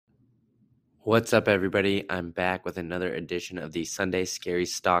What's up, everybody? I'm back with another edition of the Sunday Scary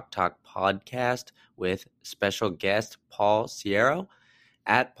Stock Talk podcast with special guest Paul Cerro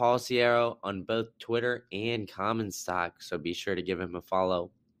at Paul Cerro on both Twitter and Common Stock. So be sure to give him a follow.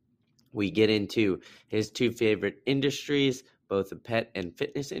 We get into his two favorite industries, both the pet and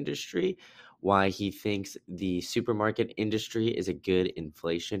fitness industry, why he thinks the supermarket industry is a good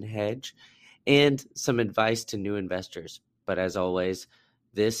inflation hedge, and some advice to new investors. But as always,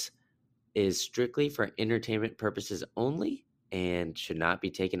 this is strictly for entertainment purposes only and should not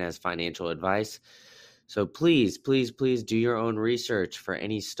be taken as financial advice. So please do your own research. For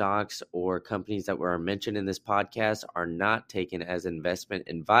any stocks or companies that were mentioned in this podcast are not taken as investment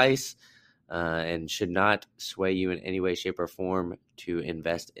advice and should not sway you in any way, shape, or form to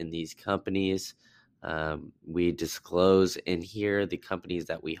invest in these companies. We disclose in here the companies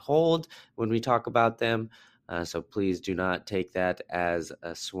that we hold when we talk about them. So please do not take that as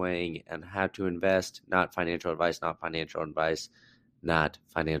a swaying and how to invest. Not financial advice, not financial advice, not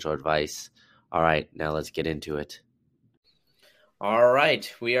financial advice. All right, now let's get into it. All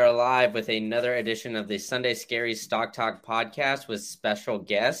right, we are live with another edition of the Sunday Scary Stock Talk podcast with special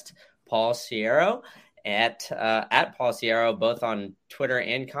guest Paul Cerro at Paul Cerro, both on Twitter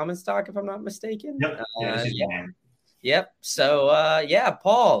and Common Stock, if I'm not mistaken. Yep. So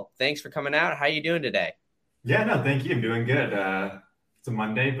Paul, thanks for coming out. How you doing today? Yeah, no, thank you. I'm doing good. It's a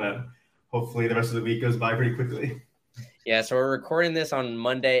Monday, but hopefully the rest of the week goes by pretty quickly. Yeah, so we're recording this on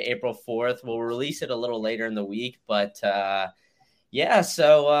Monday, April 4th. We'll release it a little later in the week, but Paul,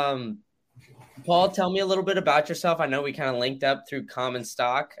 tell me a little bit about yourself. I know we kind of linked up through Common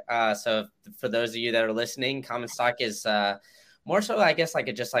Stock. So for those of you that are listening, Common Stock is more so, I guess,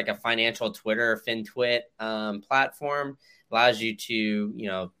 just like a financial Twitter, FinTwit platform. Allows you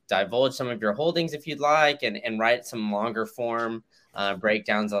to, divulge some of your holdings if you'd like and write some longer form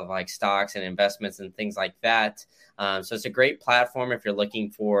breakdowns of like stocks and investments and things like that. So it's a great platform if you're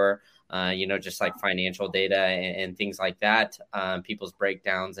looking for, just like financial data and things like that, people's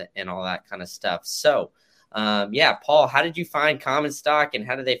breakdowns and all that kind of stuff. So, Paul, how did you find Common Stock and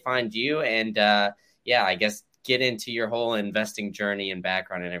how did they find you? And I guess get into your whole investing journey and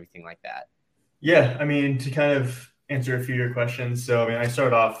background and everything like that. Yeah, I mean, to kind of answer a few of your questions. So, I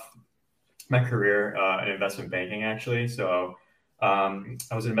started off my career in investment banking, actually. So I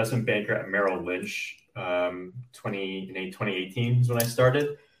was an investment banker at Merrill Lynch. 2018 is when I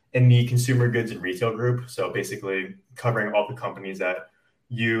started in the consumer goods and retail group. So basically covering all the companies that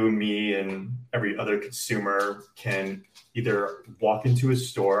you, me, and every other consumer can either walk into a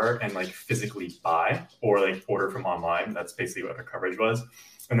store and like physically buy or like order from online. That's basically what our coverage was.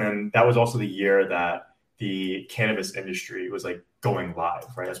 And then that was also the year that the cannabis industry was like going live,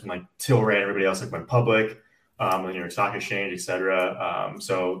 right? That's when like Tilray and everybody else like went public, the New York Stock Exchange, et cetera.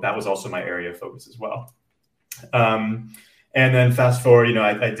 So that was also my area of focus as well. And then fast forward,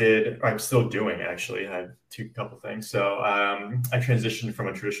 I'm still doing actually. I had couple things. So I transitioned from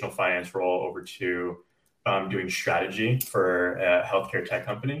a traditional finance role over to doing strategy for a healthcare tech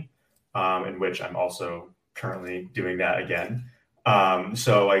company, in which I'm also currently doing that again.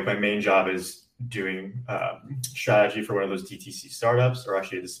 So like my main job is doing strategy for one of those DTC startups, or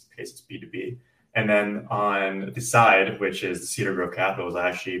actually in this case it's B2B. And then on the side, which is the Cedar Grove Capitals, I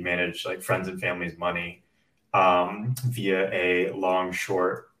actually manage like friends and family's money via a long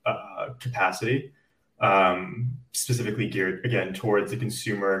short capacity, specifically geared again towards the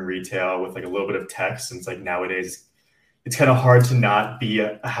consumer and retail with like a little bit of tech, since like nowadays it's kind of hard to not be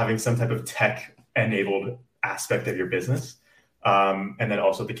having some type of tech enabled aspect of your business. And then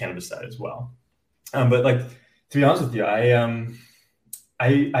also the cannabis side as well. But like, to be honest with you, I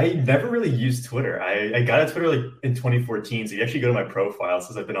never really used Twitter. I got a Twitter like in 2014. So you actually go to my profile,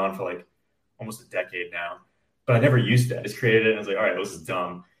 since I've been on for like almost a decade now, but I never used it. I just created it and I was like, all right, this is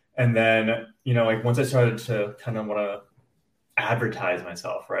dumb. And then, like once I started to kind of want to advertise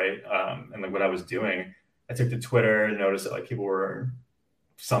myself, right? And like what I was doing, I took to Twitter and noticed that like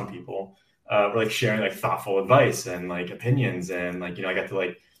some people were like sharing like thoughtful advice and like opinions. And like, I got to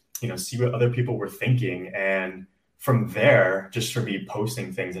like, see what other people were thinking. And from there, just from me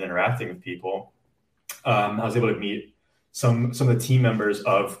posting things and interacting with people, I was able to meet some of the team members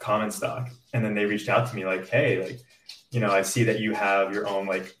of Common Stock. And then they reached out to me like, hey, like, I see that you have your own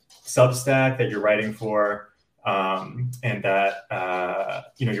like Substack that you're writing for, and that,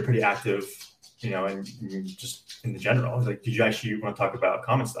 you're pretty active, and just in the general. I was like, did you actually want to talk about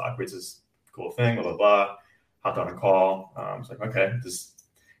Common Stock, which is a cool thing, blah, blah, blah. Hopped on a call. I was like, okay,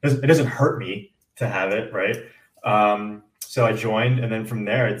 it doesn't hurt me to have it, right? So I joined, and then from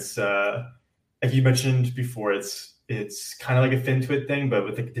there, it's like you mentioned before, it's it's kind of like a FinTwit thing, but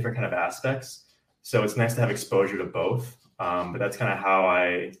with like different kind of aspects. So it's nice to have exposure to both. But that's kind of how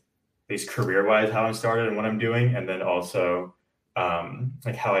at least career-wise, how I started and what I'm doing, and then also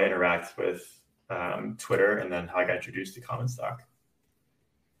like how I interact with Twitter, and then how I got introduced to common stock.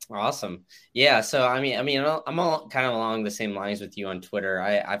 Awesome. Yeah. So, I'm all kind of along the same lines with you on Twitter.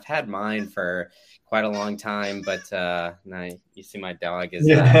 I've had mine for quite a long time, but now you see my dog is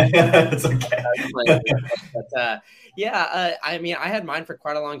Yeah, it's okay. I had mine for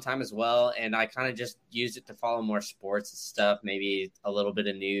quite a long time as well. And I kind of just used it to follow more sports stuff, maybe a little bit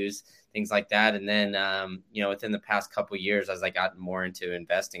of news, things like that. And then, within the past couple of years, as I got more into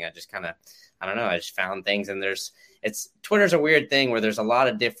investing, I just kind of, I don't know, I just found things, and Twitter's a weird thing where there's a lot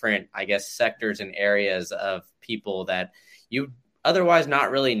of different, I guess, sectors and areas of people that you otherwise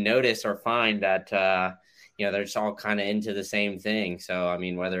not really notice or find that, they're just all kind of into the same thing. So, I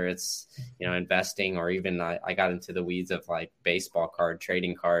mean, whether it's, investing, or even I got into the weeds of like baseball card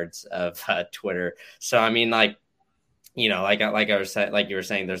trading cards of Twitter. So, I mean, like you were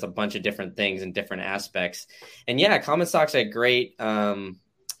saying, there's a bunch of different things and different aspects. And yeah, Common Stock's a great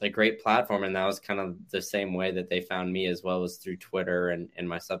platform. And that was kind of the same way that they found me as well, as through Twitter and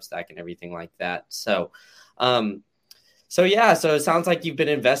my Substack and everything like that. So, so it sounds like you've been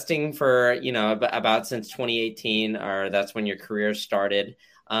investing for, about since 2018, or that's when your career started.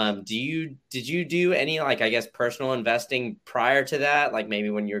 Did you do any, like, I guess, personal investing prior to that? Like maybe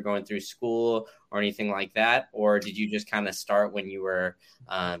when you were going through school or anything like that? Or did you just kind of start when you were,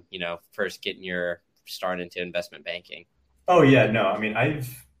 first getting your start into investment banking? Oh yeah, no, I mean,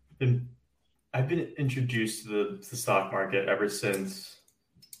 I've been introduced to the stock market ever since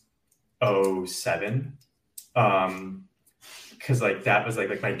 '07. Because like that was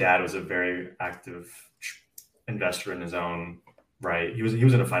like my dad was a very active investor in his own right. He was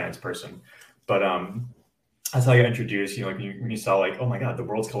a finance person, but that's how I got introduced. Like when you saw like, oh my god, the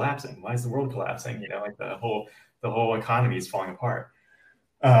world's collapsing. Why is the world collapsing? Like the whole economy is falling apart.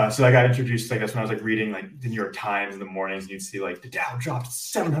 So I got introduced, I guess, when I was like reading like the New York Times in the mornings, and you'd see like the Dow dropped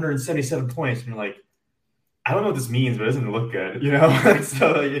 777 points, and you're like, I don't know what this means, but it doesn't look good,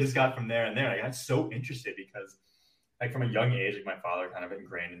 So like, it just got from there and there. I got so interested because, like, from a young age, like my father kind of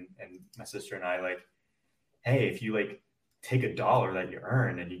ingrained, and my sister and I, like, hey, if you like take $1 that you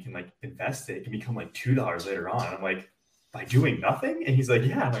earn and you can like invest it, it can become like $2 later on. And I'm like, by doing nothing? And he's like,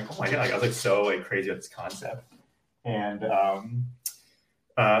 yeah. I'm like, oh my god, like, I was like so like crazy about this concept. And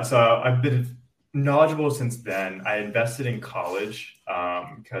so I've been knowledgeable since then. I invested in college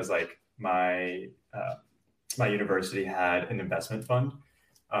because like my university had an investment fund.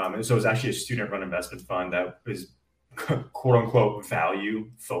 And so it was actually a student-run investment fund that was quote unquote value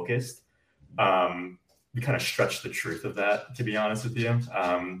focused. We kind of stretched the truth of that, to be honest with you.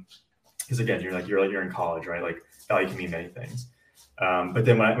 Because again, you're in college, right? Like value can mean many things. But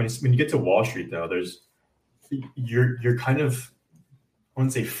then when you get to Wall Street, though, you're kind of, I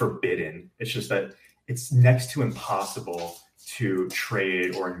wouldn't say forbidden. It's just that it's next to impossible to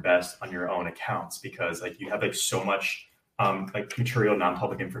trade or invest on your own accounts, because like you have like so much like material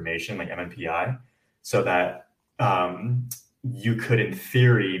non-public information, like MNPI, so that you could in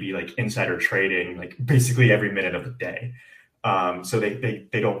theory be like insider trading like basically every minute of the day. So they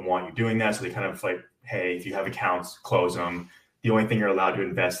don't want you doing that. So they kind of like, hey, if you have accounts, close them. The only thing you're allowed to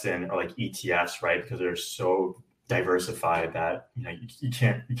invest in are like ETFs, right? Because they're so diversified that you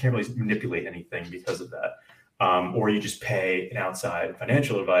can't really manipulate anything because of that. Or you just pay an outside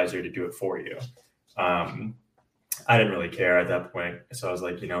financial advisor to do it for you. I didn't really care at that point, so I was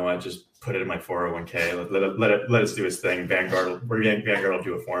like, you know what, just put it in my 401k. Let us do this thing. Vanguard will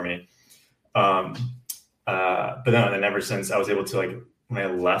do it for me. But then ever since I was able to, like, when I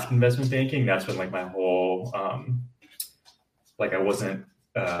left investment banking, that's when like my whole like I wasn't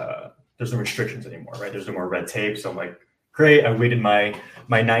there's no restrictions anymore, right? There's no more red tape. So I'm like, great. I waited my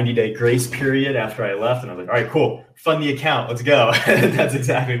 90-day grace period after I left, and I was like, all right, cool, fund the account, let's go. And that's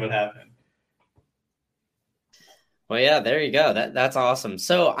exactly what happened. Well, yeah, there you go. That's awesome.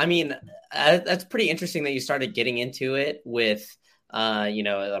 So, I mean, that's pretty interesting that you started getting into it with, right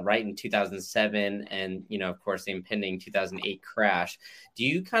in 2007, and of course, the impending 2008 crash. Do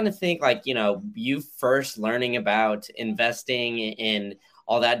you kind of think like you first learning about investing in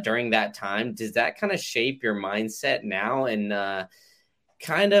all that during that time? Does that kind of shape your mindset now and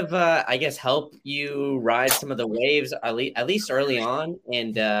kind of I guess help you ride some of the waves at least early on,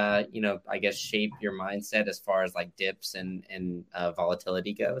 and I guess shape your mindset as far as like dips and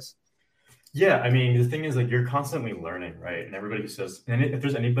volatility goes? Yeah, I mean, the thing is, like, you're constantly learning, right? And everybody says, and if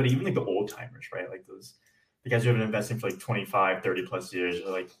there's anybody, even like the old timers, right, like those the guys who have been investing for like 25, 30 plus years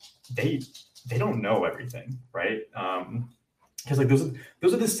are like, they don't know everything, right? Because like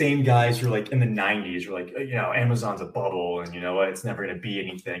those are the same guys who are like in the 90s were like, Amazon's a bubble and you know what, it's never going to be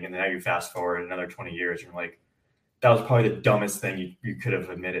anything. And then now you fast forward another 20 years and you're like, that was probably the dumbest thing you could have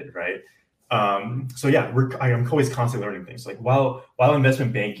admitted, right? So yeah, I'm always constantly learning things. Like while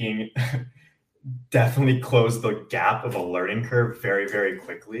investment banking definitely closed the gap of a learning curve very, very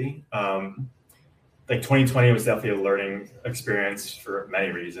quickly. Like 2020 was definitely a learning experience for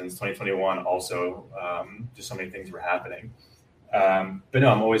many reasons. 2021 also, just so many things were happening. But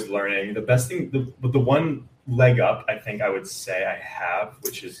no, I'm always learning. The best thing, the one leg up I think I would say I have,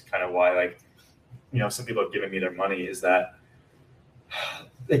 which is kind of why like, some people have given me their money, is that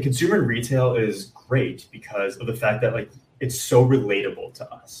like consumer retail is great because of the fact that like it's so relatable to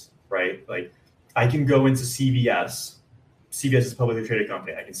us, right? Like I can go into CVS. CVS is a publicly traded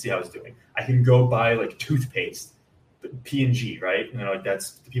company. I can see how it's doing. I can go buy like toothpaste, P&G, right? Like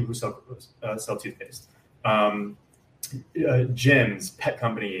that's the people who sell toothpaste. Gyms, pet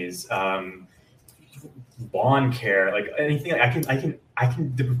companies, lawn care, like anything.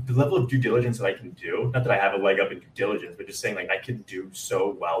 The level of due diligence that I can do, not that I have a leg up in due diligence, but just saying like I can do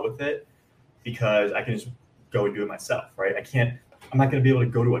so well with it because I can just go and do it myself, right? I'm not going to be able to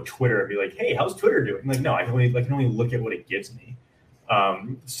go to a Twitter and be like, hey, how's Twitter doing? Like, no, I can only look at what it gives me.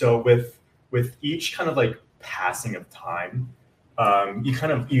 So with each kind of like passing of time, you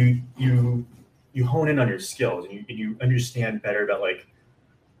kind of, you hone in on your skills and you understand better about like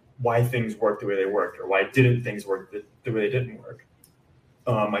why things work the way they worked or why didn't things work the way they didn't work.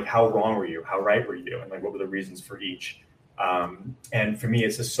 Like how wrong were you? How right were you? And like what were the reasons for each? And for me,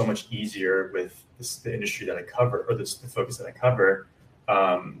 it's just so much easier with the industry that I cover or the focus that I cover,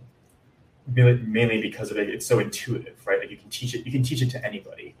 mainly because of it. It's so intuitive, right? Like you can teach it to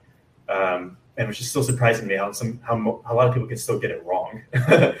anybody. And which is still surprising me how a lot of people can still get it wrong,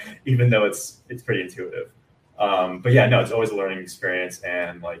 even though it's pretty intuitive. But yeah, no, it's always a learning experience,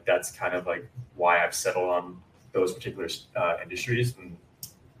 and like that's kind of like why I've settled on those particular industries and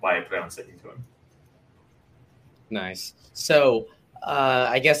why I plan on sticking to them. Nice. So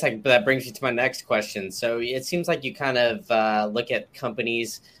I guess that brings you to my next question. So it seems like you kind of look at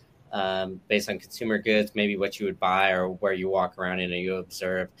companies based on consumer goods, maybe what you would buy or where you walk around and you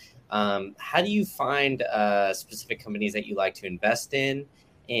observe. How do you find specific companies that you like to invest in,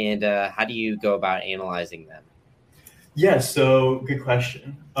 and how do you go about analyzing them? Yeah, so good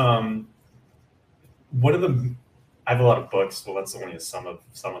question. One of them, I have a lot of books. Well, that's only some of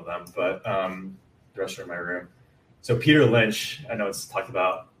them, but the rest are in my room. So Peter Lynch, I know it's talked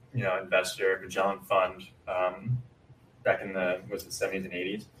about, investor, Magellan Fund, back in the 70s and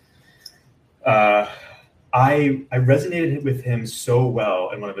 80s. I resonated with him so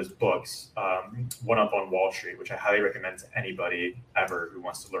well in one of his books, One Up on Wall Street, which I highly recommend to anybody ever who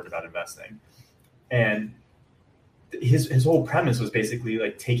wants to learn about investing. And his whole premise was basically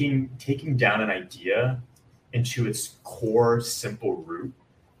like taking down an idea into its core simple root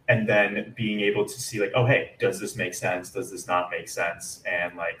and then being able to see like, oh, hey, does this make sense? Does this not make sense?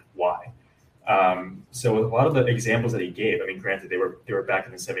 And like, why? So a lot of the examples that he gave, I mean, granted, they were back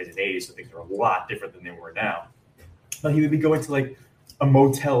in the 70s and 80s, so things were a lot different than they were now. But he would be going to like a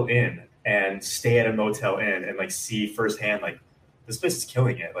Motel Inn and stay at a Motel Inn and like see firsthand, like, this place is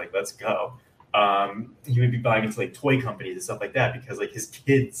killing it. Like, let's go. He would be buying into like toy companies and stuff like that because like his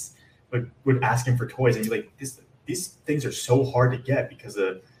kids would ask him for toys and he's like, these things are so hard to get because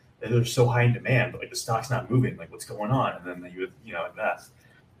they're so high in demand, but like the stock's not moving. Like, what's going on? And then he would, invest.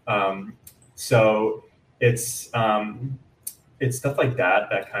 So it's stuff like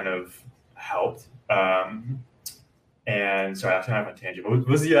that kind of helped. And sorry, I was kind of on a tangent. What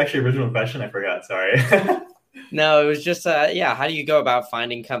was the actually original question? I forgot. Sorry. No, it was just how do you go about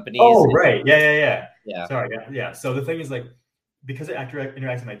finding companies? Oh, right. Yeah. Sorry. Yeah. So the thing is like, because it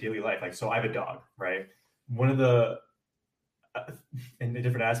interacts in my daily life, like, so I have a dog, right? One of the, in a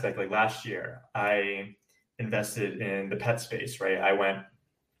different aspect, like last year, I invested in the pet space, right?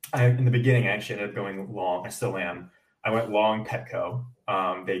 In the beginning, I actually ended up going long. I still am. I went long Petco.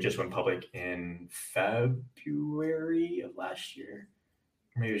 They just went public in February of last year.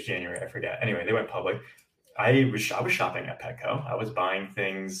 Maybe it was January. I forget. Anyway, they went public. I was shopping at Petco. I was buying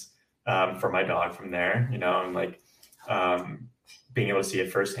things for my dog from there, and like being able to see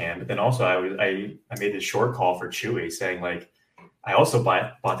it firsthand. But then also I made this short call for Chewy saying like, I also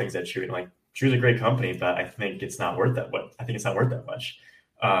bought things at Chewy. And like, Chewy's a great company, but I think it's not worth that. I think it's not worth that much.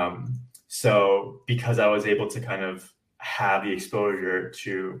 So because I was able to kind of have the exposure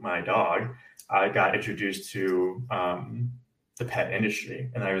to my dog, I got introduced to the pet industry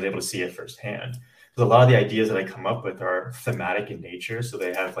and I was able to see it firsthand. So because a lot of the ideas that I come up with are thematic in nature. So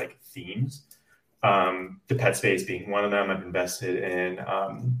they have like themes. The pet space being one of them. I've invested in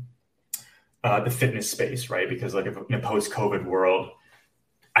the fitness space, right? Because like in a post-COVID world,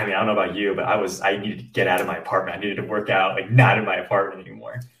 I mean, I don't know about you, but I needed to get out of my apartment. I needed to work out, like not in my apartment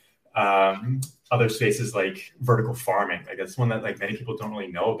anymore. Other spaces like vertical farming, like that's one that like many people don't really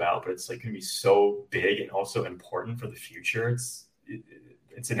know about, but it's like going to be so big and also important for the future. It's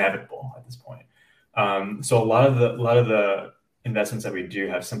inevitable at this point. So a lot of the investments that we do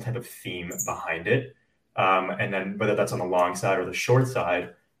have some type of theme behind it, and then whether that's on the long side or the short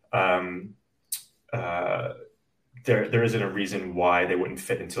side, there isn't a reason why they wouldn't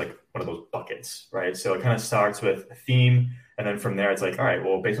fit into like one of those buckets, right? So it kind of starts with a theme, and then from there it's like, all right,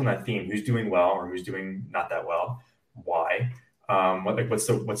 well, based on that theme, who's doing well or who's doing not that well, why? What's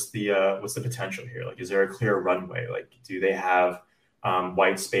the potential here? Like, is there a clear runway? Like, do they have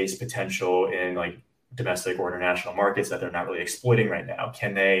white space potential in like domestic or international markets that they're not really exploiting right now?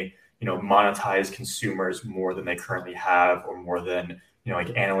 Can they, monetize consumers more than they currently have, or more than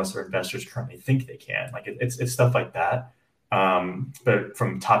like analysts or investors currently think they can? Like it's stuff like that. But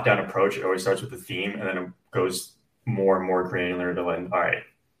from top down approach, it always starts with the theme, and then it goes more and more granular to like, all right,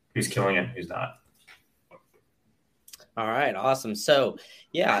 who's killing it, who's not. All right, awesome. So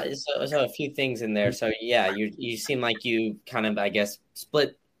yeah, so a few things in there. So yeah, you seem like you kind of, I guess,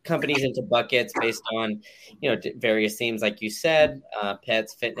 split companies into buckets based on various themes, like you said.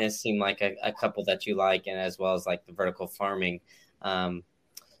 Pets, fitness seem like a couple that you like, and as well as like the vertical farming.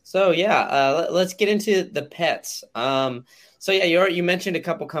 So yeah, let's get into the pets. So yeah, you mentioned a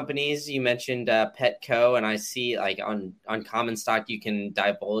couple companies. You mentioned Petco, and I see like on Common Stock you can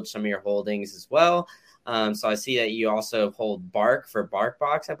divulge some of your holdings as well. So I see that you also hold Bark for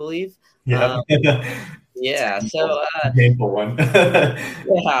BarkBox, I believe. Yeah. Yeah. So painful one.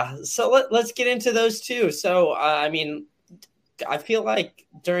 yeah. So let's get into those too. So I mean, I feel like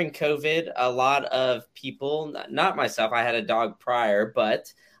during COVID, a lot of people, not myself, I had a dog prior,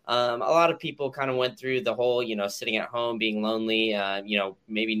 but a lot of people kind of went through the whole, sitting at home, being lonely,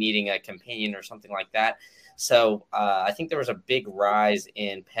 maybe needing a companion or something like that. So I think there was a big rise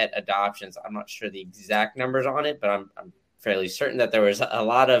in pet adoptions. I'm not sure the exact numbers on it, but I'm fairly certain that there was a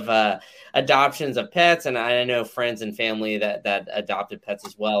lot of adoptions of pets, and I know friends and family that adopted pets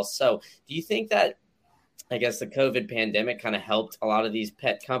as well. So do you think that, I guess, the COVID pandemic kind of helped a lot of these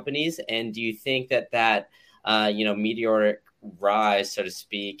pet companies? And do you think that meteoric rise, so to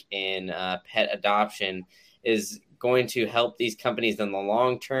speak, in pet adoption is going to help these companies in the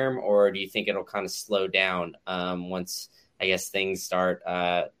long term, or do you think it'll kind of slow down once, I guess, things start?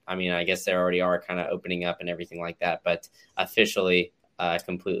 I guess they already are kind of opening up and everything like that, but officially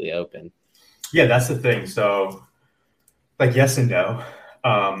completely open. Yeah, that's the thing. So, like, yes and no.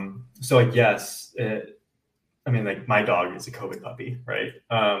 So, like, yes. Like my dog is a COVID puppy, right?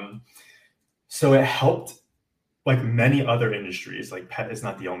 So it helped, like many other industries, like pet is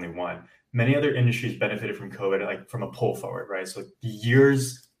not the only one. Many other industries benefited from COVID, like from a pull forward, right? So the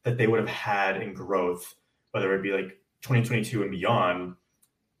years that they would have had in growth, whether it be like 2022 and beyond,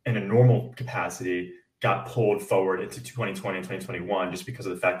 in a normal capacity, got pulled forward into 2020 and 2021 just because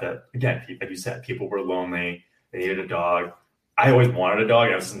of the fact that, again, like you said, people were lonely, they needed a dog. I always wanted a dog.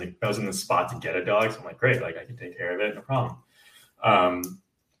 I was in the spot to get a dog. So I'm like, great, like I can take care of it, no problem.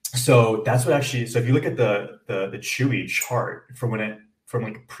 So that's what actually, so if you look at the Chewy chart from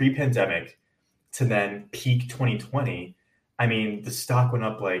like pre-pandemic to then peak 2020, I mean, the stock went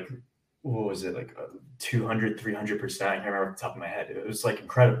up like, what was it? Like 200, 300%. I can't remember off the top of my head. It was like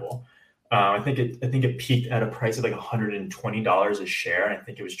incredible. I think it peaked at a price of like $120 a share. And I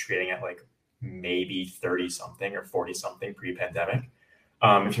think it was trading at like maybe 30 something or 40 something pre-pandemic.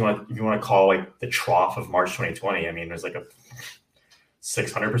 If you want to call like the trough of March 2020, I mean, there's like a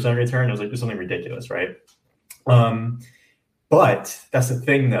 600% return. It was like something ridiculous, right? But that's the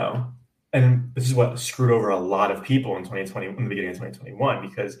thing though. And this is what screwed over a lot of people in 2020, in the beginning of 2021,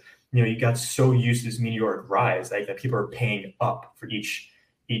 because you got so used to this meteoric rise, like that people are paying up for each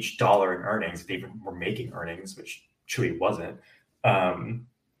dollar in earnings. They even were making earnings, which Chewy wasn't.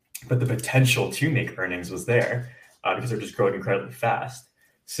 But the potential to make earnings was there because they're just growing incredibly fast.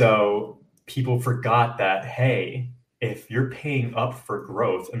 So people forgot that, hey, if you're paying up for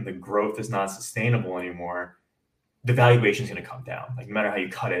growth and the growth is not sustainable anymore, the valuation is going to come down. Like no matter how you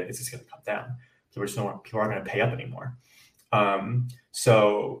cut it, it's just going to come down. People aren't going to pay up anymore.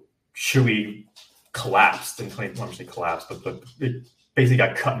 So Chewy collapsed in 2020. I say collapsed, but it basically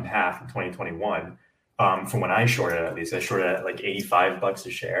got cut in half in 2021. From when I shorted it, at least I shorted it at like $85 a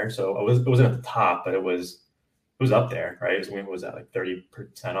share. So it wasn't at the top, but it was up there, right? It was that like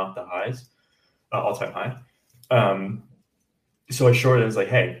 30% off the highs. all-time high. So I shorted it. It's like,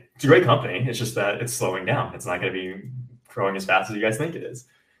 hey, it's a great company. It's just that it's slowing down. It's not going to be growing as fast as you guys think it is.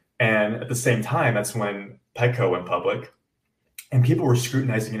 And at the same time, that's when Petco went public, and people were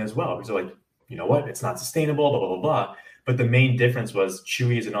scrutinizing it as well, because they're like, you know what, it's not sustainable, blah, blah, blah, blah. But the main difference was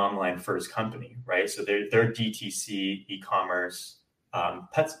Chewy is an online first company, right? So they're DTC, e-commerce,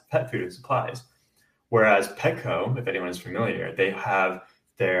 pet food and supplies. Whereas Petco, if anyone is familiar, they have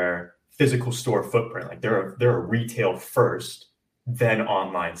their physical store footprint. Like they're a retail first, then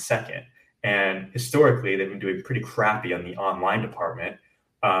online second. And historically, they've been doing pretty crappy on the online department.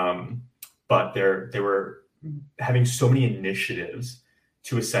 But they were having so many initiatives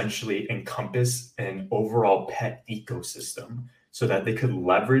to essentially encompass an overall pet ecosystem so that they could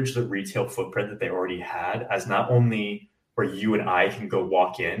leverage the retail footprint that they already had as not only where you and I can go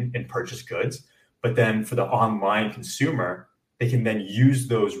walk in and purchase goods, but then for the online consumer, they can then use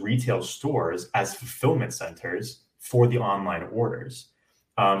those retail stores as fulfillment centers for the online orders.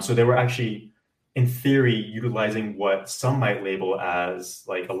 So they were actually, in theory, utilizing what some might label as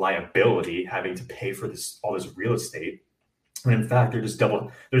like a liability, having to pay for all this real estate. When in fact, they're just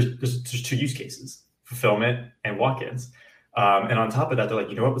there's two use cases: fulfillment and walk-ins. And on top of that, they're like,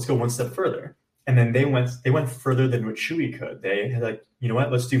 you know what, let's go one step further. And then they went further than what Chewy could. They had like, you know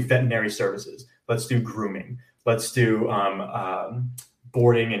what, let's do veterinary services, let's do grooming, let's do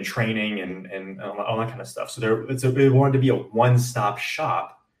boarding and training and all that kind of stuff. So they wanted to be a one-stop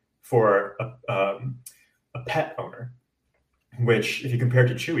shop for a pet owner. Which, if you compare it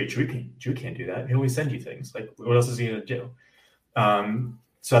to Chewy can't do that. He can only send you things. Like, what else is he going to do?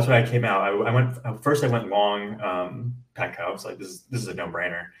 So that's when I came out. I went long Petco. I was like, this is a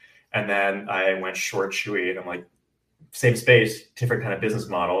no-brainer. And then I went short Chewy, and I'm like, same space, different kind of business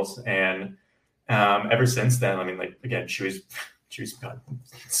models. And ever since then, I mean, like, again, Chewy's got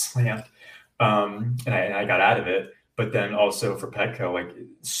slammed, and I got out of it. But then also for Petco, like,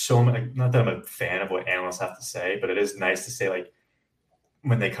 so many, not that I'm a fan of what analysts have to say, but it is nice to say, like,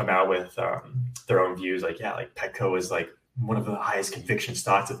 when they come out with their own views, like, yeah, like Petco is like one of the highest conviction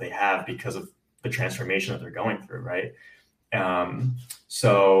stocks that they have because of the transformation that they're going through, right?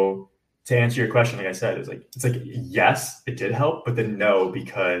 So to answer your question, like I said, it's like yes, it did help, but then no,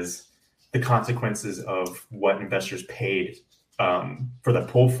 because the consequences of what investors paid for the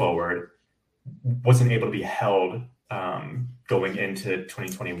pull forward wasn't able to be held going into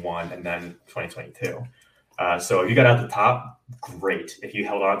 2021 and then 2022. So if you got out the top, great. If you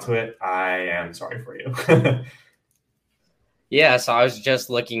held on to it, I am sorry for you. Yeah, so I was just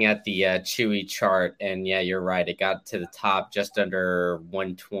looking at the Chewy chart, and yeah, you're right. It got to the top just under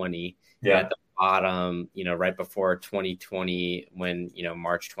 120. Yeah. At the bottom, right before 2020, when,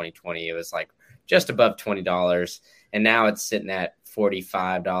 March 2020, it was like just above $20. And now it's sitting at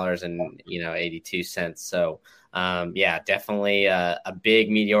 $45.82. So, yeah, definitely a big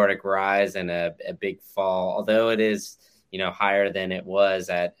meteoric rise and a big fall, although it is, higher than it was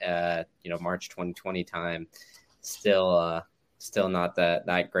at, March 2020 time. Still not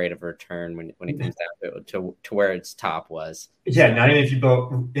that great of a return when it comes down to where its top was. Yeah, so, not even if you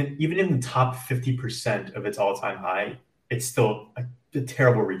go even in the top 50% of its all-time high, it's still a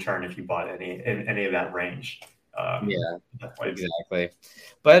terrible return if you bought any of that range. Yeah, exactly.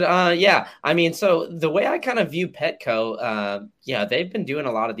 But yeah, I mean, so the way I kind of view Petco, yeah, they've been doing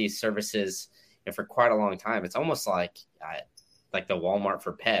a lot of these services for quite a long time. It's almost like the Walmart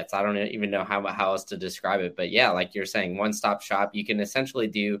for pets. I don't even know how else to describe it. But yeah, like you're saying, one-stop shop. You can essentially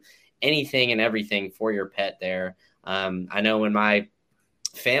do anything and everything for your pet there. I know when my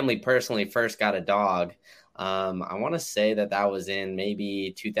family personally first got a dog, I want to say that was in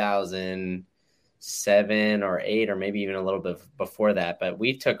maybe 2007 or 8, or maybe even a little bit before that. But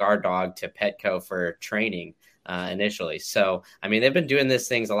we took our dog to Petco for training initially. So, I mean, they've been doing these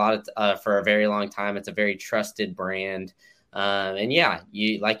things a lot for a very long time. It's a very trusted brand. And yeah,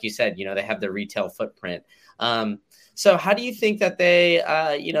 like you said, they have the retail footprint. So how do you think that they,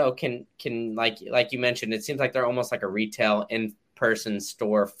 can like you mentioned, it seems like they're almost like a retail in-person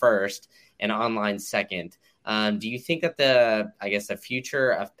store first and online second. Do you think that the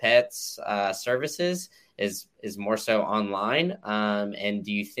future of pets services is more so online? And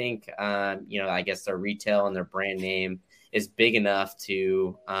do you think, their retail and their brand name is big enough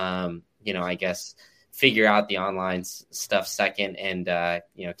to, figure out the online stuff second and,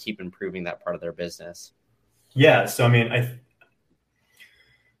 keep improving that part of their business? Yeah. So, I mean,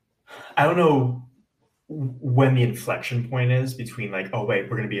 I don't know when the inflection point is between like, oh, wait,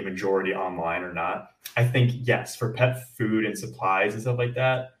 we're going to be a majority online or not. I think, yes, for pet food and supplies and stuff like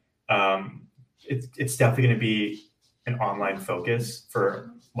that, it's definitely going to be an online focus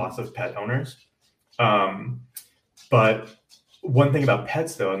for lots of pet owners. But one thing about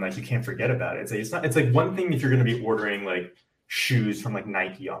pets though, and like you can't forget about it, it's like one thing if you're going to be ordering like shoes from like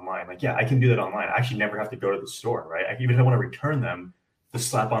Nike online, like yeah, I can do that online. I actually never have to go to the store, right? Even if I want to return them, just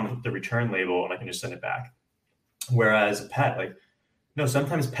slap on the return label and I can just send it back. Whereas a pet, like no,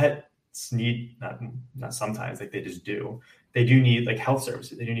 sometimes pets need not sometimes, like they just do. They do need like health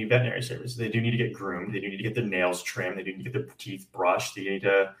services. They do need veterinary services. They do need to get groomed. They do need to get their nails trimmed. They do need to get their teeth brushed. They need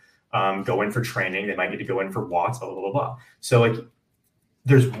to go in for training. They might need to go in for walks, blah, blah, blah, blah. So like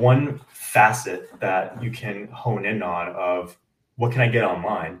there's one facet that you can hone in on of what can I get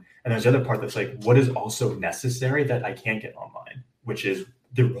online? And there's the other part that's like, what is also necessary that I can't get online, which is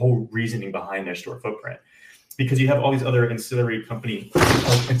the whole reasoning behind their store footprint. Because you have all these other ancillary companies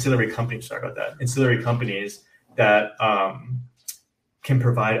that can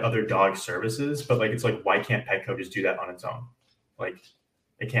provide other dog services, but like it's like, why can't Petco just do that on its own? Like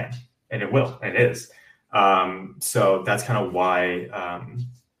it can, and it will, and it is. So that's kind of why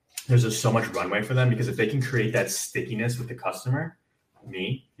there's just so much runway for them, because if they can create that stickiness with the customer,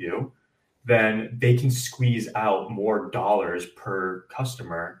 me, you, then they can squeeze out more dollars per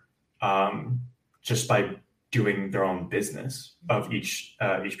customer just by doing their own business of each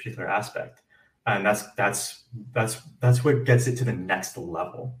particular aspect. And that's what gets it to the next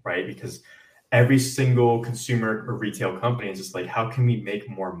level, right? Because every single consumer or retail company is just like, how can we make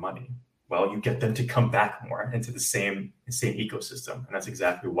more money? Well, you get them to come back more into the same ecosystem. And that's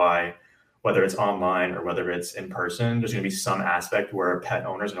exactly why, whether it's online or whether it's in person, there's going to be some aspect where a pet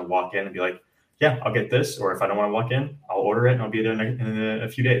owner is going to walk in and be like, yeah, I'll get this. Or if I don't want to walk in, I'll order it and I'll be there in a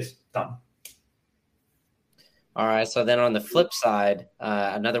few days. Done. All right. So then on the flip side,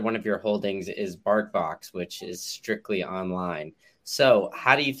 another one of your holdings is BarkBox, which is strictly online. So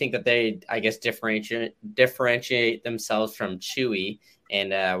how do you think that they, I guess, differentiate themselves from Chewy?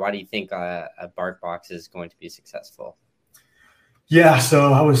 And why do you think a BarkBox is going to be successful? Yeah,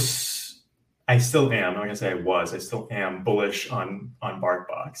 so I still am. I'm not gonna say I still am bullish on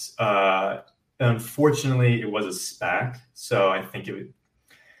BarkBox. Unfortunately, it was a SPAC, so I think it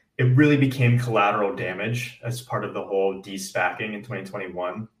really became collateral damage as part of the whole de-SPACing in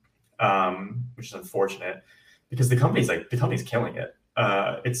 2021, which is unfortunate because the company's killing it.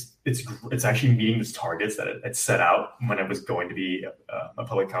 It's actually meeting its targets that it set out when it was going to be a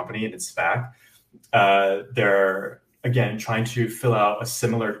public company and its SPAC. They're again trying to fill out a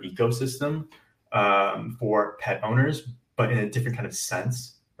similar ecosystem for pet owners, but in a different kind of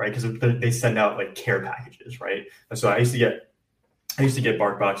sense, right? Because they send out like care packages, right? And so I used to get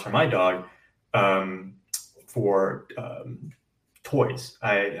BarkBox for my dog for toys.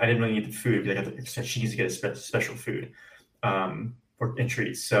 I didn't really need the food because she needs to get a special food and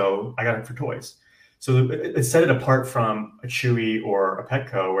treats. So I got it for toys. So it set it apart from a Chewy or a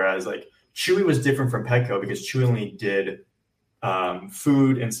Petco, whereas like Chewy was different from Petco because Chewy only did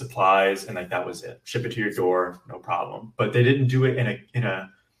food and supplies, and like that was it. Ship it to your door, no problem. But they didn't do it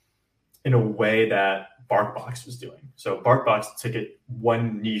in a way that BarkBox was doing. So BarkBox took it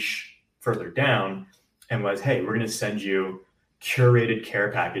one niche further down and was, hey, we're going to send you curated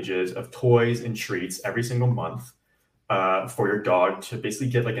care packages of toys and treats every single month for your dog to basically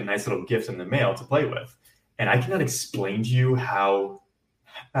get like a nice little gift in the mail to play with. And I cannot explain to you how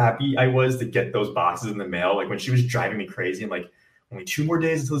happy I was to get those boxes in the mail. Like when she was driving me crazy, I'm like, only 2 more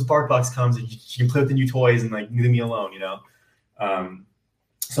days until this BarkBox comes and you can play with the new toys and like leave me alone, you know?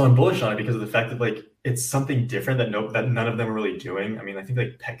 So I'm bullish on it because of the fact that like it's something different that none of them are really doing. I mean, I think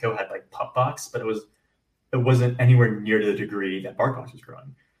like Petco had like Pupbox, but it wasn't anywhere near to the degree that BarkBox was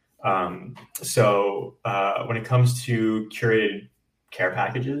growing. So when it comes to curated care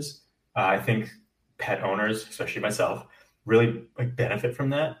packages, I think pet owners, especially myself, really like benefit from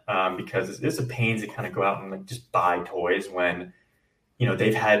that because it's a pain to kind of go out and like just buy toys when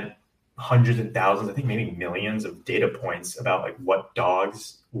they've had hundreds and thousands, I think maybe millions of data points about like what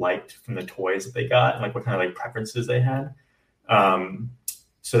dogs liked from the toys that they got and like what kind of like preferences they had,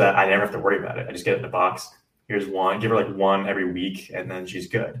 so that I never have to worry about it. I just get it in a box. Here's one, give her like one every week, and then she's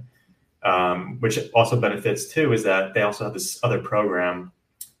good. Which also benefits too is that they also have this other program,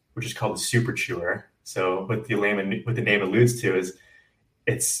 which is called the Super Chewer. So what the name alludes to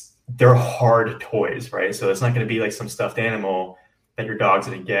is they're hard toys, right? So it's not going to be like some stuffed animal that your dog's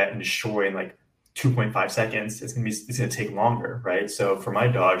going to get and destroy in like 2.5 seconds. It's going to take longer, right? So for my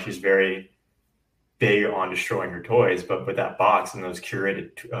dog, she's very big on destroying her toys, but with that box and those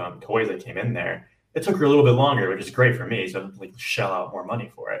curated toys that came in there, it took her a little bit longer, which is great for me. So I don't like shell out more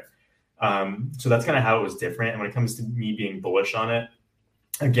money for it. So that's kind of how it was different. And when it comes to me being bullish on it,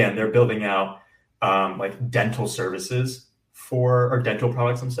 again, they're building out like dental services or dental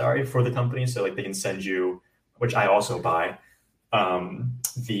products, I'm sorry, for the company. So like they can send you, which I also buy,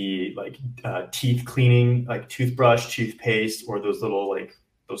 the teeth cleaning, like toothbrush, toothpaste, or those little like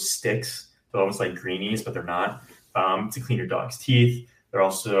those sticks. They're almost like greenies, but they're not, to clean your dog's teeth. They're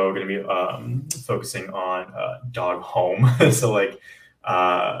also going to be focusing on dog home. So like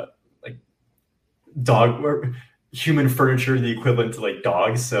dog or human furniture, the equivalent to like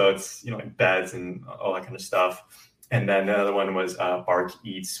dogs. So it's, like beds and all that kind of stuff. And then the other one was Bark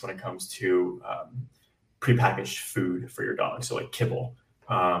Eats when it comes to prepackaged food for your dog. So like kibble,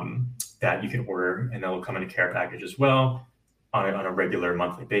 that you can order, and that'll come in a care package as well on a regular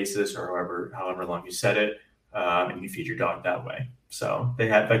monthly basis, or however long you set it, and you feed your dog that way. So they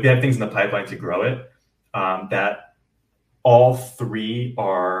have things in the pipeline to grow it. That all three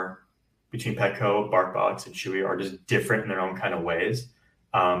are, between Petco, BarkBox, and Chewy, are just different in their own kind of ways.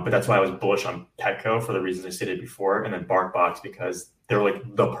 But that's why I was bullish on Petco for the reasons I stated before, and then BarkBox because they're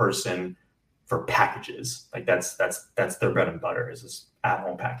like the person for packages. Like that's their bread and butter, is this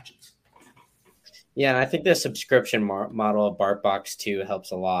at-home packages. Yeah, and I think the subscription model of BarkBox too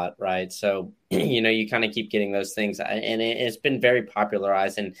helps a lot, right? So, you kind of keep getting those things, and it's been very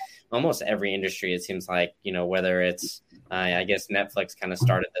popularized in almost every industry. It seems like, whether it's, I guess Netflix kind of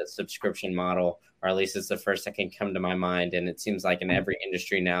started the subscription model, or at least it's the first that can come to my mind. And it seems like in every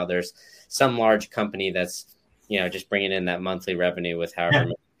industry now, there's some large company that's, just bringing in that monthly revenue with however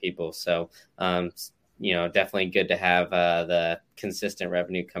many people. So, definitely good to have the consistent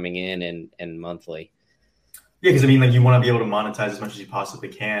revenue coming in and monthly. Yeah, because I mean, like, you want to be able to monetize as much as you possibly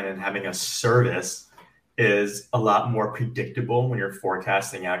can, and having a service is a lot more predictable when you're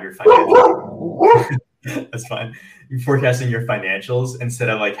forecasting out your financials. That's fine. You're forecasting your financials instead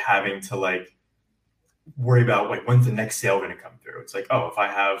of like having to like worry about like when's the next sale going to come through. It's like, oh, if I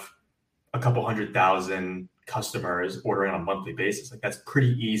have a couple 100,000 customers ordering on a monthly basis, like that's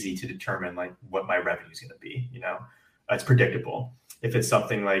pretty easy to determine like what my revenue is going to be. It's predictable. If it's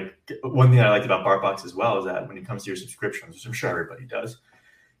something like, one thing I liked about BarkBox as well is that when it comes to your subscriptions, which I'm sure everybody does,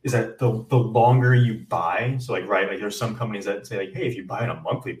 is that the longer you buy, so like, right, like there's some companies that say like, hey, if you buy on a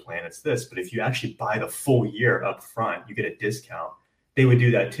monthly plan, it's this, but if you actually buy the full year up front, you get a discount. They would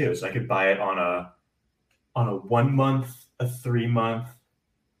do that too. So I could buy it on a 1 month, a 3 month,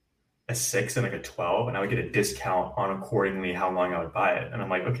 a 6, and like a 12, and I would get a discount on accordingly how long I would buy it. And I'm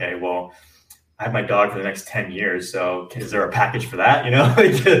like, okay, well, I have my dog for the next 10 years. So is there a package for that?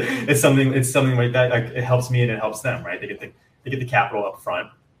 It's something like that. Like, it helps me and it helps them, right? They get the capital up front.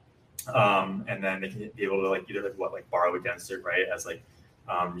 And then they can be able to like either borrow against it, right, as like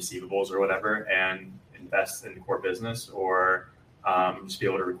receivables or whatever, and invest in the core business, or just be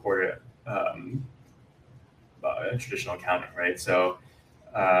able to record it in traditional accounting, right? So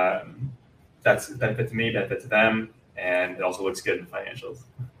that's a benefit to me, benefit to them, and it also looks good in financials.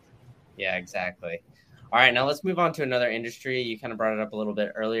 Yeah, exactly. All right, now let's move on to another industry. You kind of brought it up a little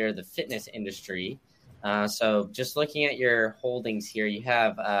bit earlier, the fitness industry. So just looking at your holdings here, you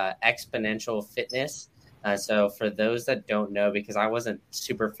have Exponential Fitness. So for those that don't know, because I wasn't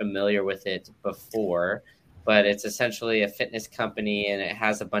super familiar with it before, but it's essentially a fitness company, and it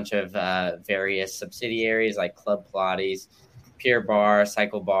has a bunch of various subsidiaries like Club Pilates, Pure Bar,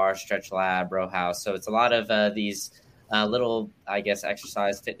 Cycle Bar, Stretch Lab, Row House. So it's a lot of these little, I guess,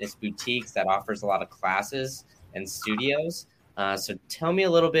 exercise fitness boutiques that offers a lot of classes and studios. So tell me a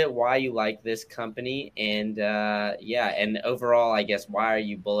little bit why you like this company, and and overall, I guess, why are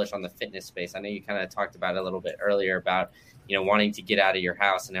you bullish on the fitness space? I know you kind of talked about it a little bit earlier about, wanting to get out of your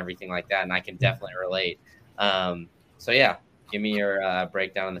house and everything like that, and I can definitely relate. Give me your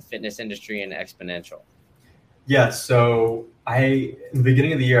breakdown on the fitness industry and Exponential. Yeah, so in the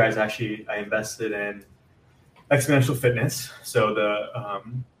beginning of the year, I invested in Exponential Fitness, so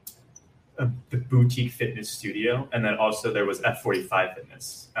the boutique fitness studio, and then also there was F45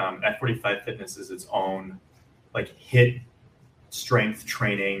 Fitness. F45 Fitness is its own like HIIT strength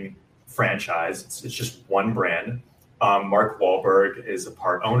training franchise. It's just one brand. Mark Wahlberg is a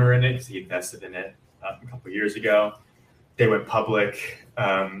part owner in it because he invested in it a couple of years ago. They went public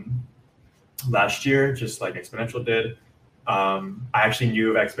last year, just like Exponential did. I actually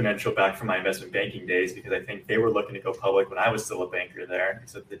knew of Exponential back from my investment banking days because I think they were looking to go public when I was still a banker there,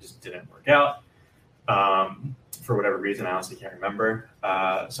 except it just didn't work out for whatever reason. I honestly can't remember.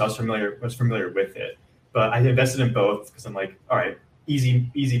 So I was familiar with it, but I invested in both because I'm like, all right,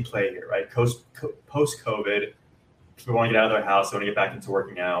 easy play here, right? Post COVID, people want to get out of their house, they want to get back into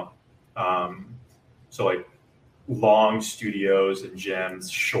working out. So like long studios and gyms,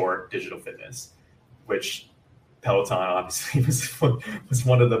 short digital fitness, which Peloton obviously was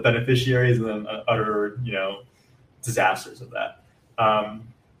one of the beneficiaries, and then utter disasters of that.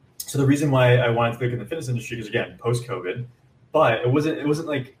 So the reason why I wanted to look in the fitness industry is, again, post-COVID, but it wasn't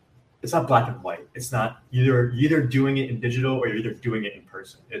like, it's not black and white. It's not you're either doing it in digital or you're either doing it in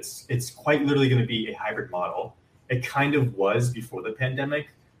person. It's quite literally going to be a hybrid model. It kind of was before the pandemic,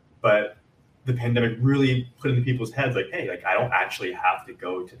 but the pandemic really put into people's heads like, hey, like I don't actually have to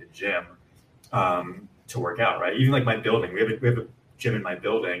go to the gym to work out, right? Even like my building, we have a gym in my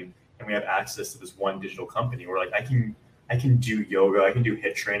building, and we have access to this one digital company where like I can do yoga, I can do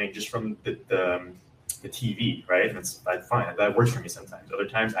HIIT training just from the TV, right? And that's fine. That works for me sometimes. Other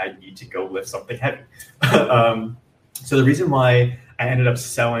times I need to go lift something heavy. So the reason why I ended up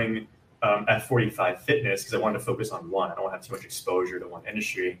selling F45 Fitness, because I wanted to focus on one. I don't want to have too much exposure to one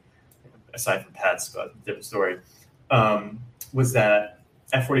industry, aside from pets, but different story, was that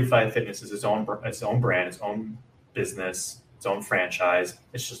F45 Fitness is its own brand, its own business, its own franchise.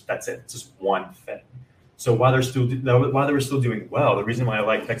 That's it. It's just one thing. So while they were still doing well, the reason why I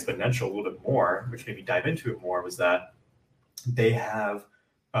liked Exponential a little bit more, which made me dive into it more, was that they have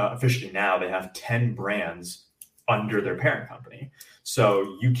officially now they have 10 brands under their parent company.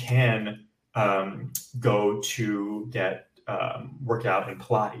 So you can go to get workout in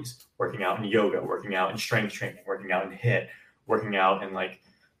Pilates, working out in yoga, working out in strength training, working out in HIIT, working out in like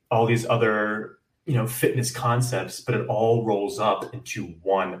all these other fitness concepts, but it all rolls up into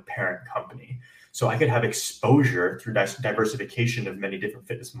one parent company. So I could have exposure through diversification of many different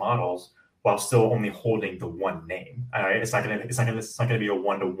fitness models while still only holding the one name. All right? It's not gonna be a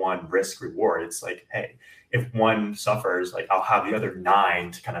one-to-one risk reward. It's like, hey, if one suffers, like I'll have the other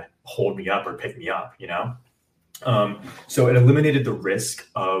 9 to kind of hold me up or pick me up, So it eliminated the risk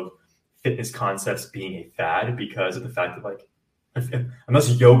of fitness concepts being a fad because of the fact that like, unless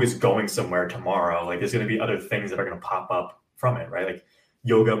yoga is going somewhere tomorrow, like there's going to be other things that are going to pop up from it, right? Like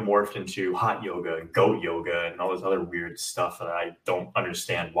yoga morphed into hot yoga and goat yoga and all this other weird stuff that I don't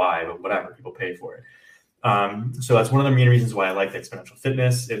understand why, but whatever, people pay for it. So that's one of the main reasons why I like Exponential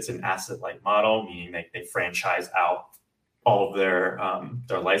Fitness. It's an asset-light model, meaning they franchise out all of their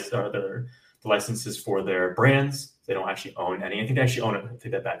licenses for their brands. They don't actually own any. I think they actually own it. I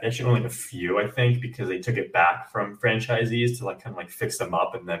take that back. They actually own like a few, I think, because they took it back from franchisees to like kind of like fix them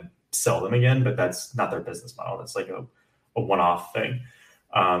up and then sell them again. But that's not their business model. That's like a one-off thing.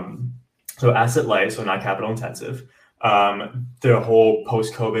 So asset light, so not capital intensive. The whole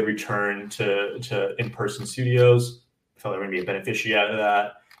post-COVID return to in-person studios, I felt like we're going to be a beneficiary out of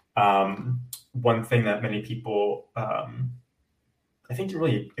that. One thing that many people, I think, didn't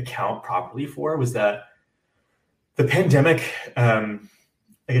really account properly for was that the pandemic,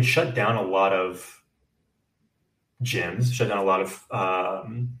 it shut down a lot of gyms, shut down a lot of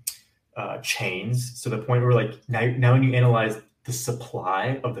chains, to the point where like now when you analyze the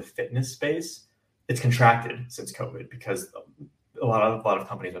supply of the fitness space, it's contracted since COVID because a lot of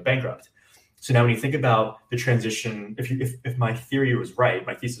companies are bankrupt. So now when you think about the transition, if my theory was right,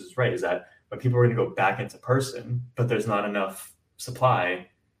 my thesis is right, is that when people are going to go back into person, but there's not enough supply,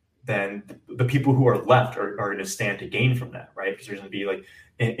 then the people who are left are going to stand to gain from that, right? Because there's going to be like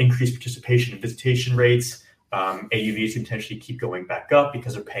an increased participation in visitation rates. AUVs can potentially keep going back up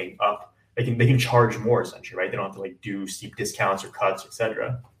because they're paying up. They can charge more essentially, right? They don't have to like do steep discounts or cuts,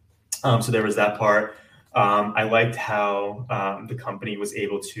 etc. So there was that part. I liked how the company was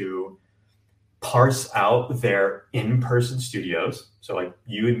able to parse out their in-person studios. So like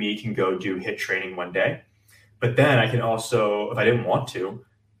you and me can go do HIIT training one day, but then I can also, if I didn't want to,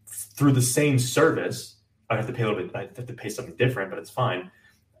 through the same service, I have to pay a little bit. I have to pay something different, but it's fine.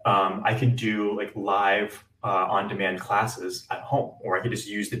 I could do like live on-demand classes at home, or I could just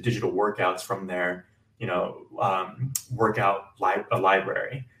use the digital workouts from their, workout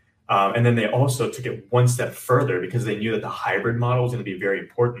library. And then they also took it one step further because they knew that the hybrid model was going to be very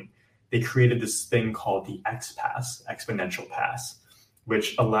important. They created this thing called the X Pass, Exponential Pass,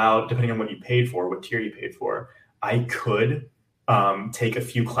 which allowed, depending on what you paid for, what tier you paid for, I could take a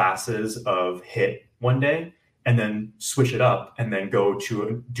few classes of HIIT one day and then switch it up and then go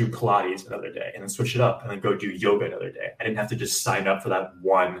to do Pilates another day and then switch it up and then go do yoga another day. I didn't have to just sign up for that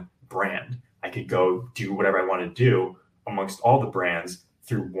one brand. I could go do whatever I want to do amongst all the brands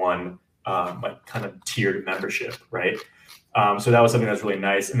through one like kind of tiered membership, right? So that was something that's really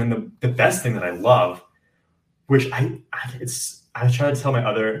nice. And then the best thing that I love, which I try to tell so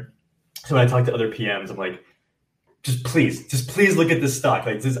when I talk to other PMs, I'm like, just please look at this stock.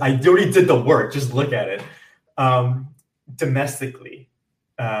 Like this, I already did the work. Just look at it. Domestically.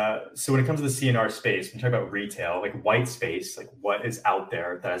 So when it comes to the CNR space, when you talk about retail, like white space, like what is out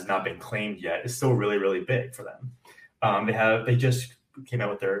there that has not been claimed yet is still really, really big for them. They just came out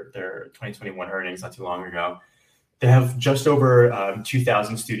with their 2021 earnings not too long ago. They have just over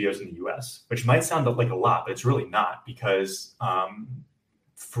 2,000 studios in the US, which might sound like a lot, but it's really not, because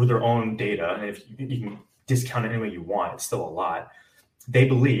for their own data, and if you can discount it any way you want, it's still a lot. They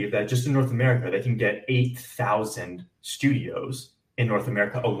believe that just in North America, they can get 8,000 studios in North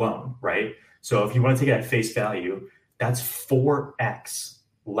America alone, right? So if you want to take it at face value, that's 4x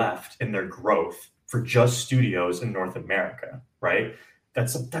left in their growth for just studios in North America, right?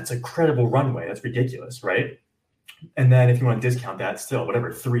 That's a credible runway. That's ridiculous, right? And then if you want to discount that, still,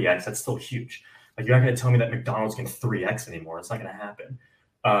 whatever, 3x, that's still huge. Like, you're not going to tell me that McDonald's can 3x anymore. It's not going to happen.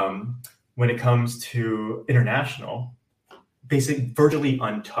 When it comes to international, basically virtually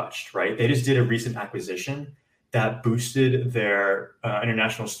untouched, right? They just did a recent acquisition that boosted their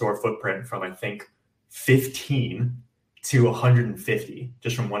international store footprint from, I think, 15 to 150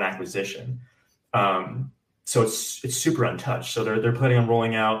 just from one acquisition. So it's super untouched. So they're planning on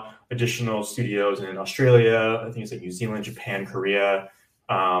rolling out additional studios in Australia. I think it's like New Zealand, Japan, Korea.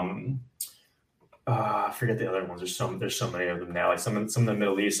 I forget the other ones. There's so many of them now. Like some in the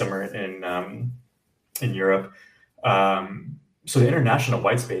Middle East, some are in Europe. So the international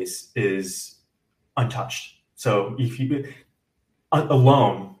white space is untouched. So if you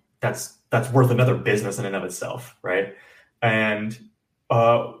alone, that's worth another business in and of itself, right? And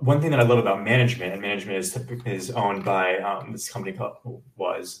one thing that I love about management, and management is owned by this company called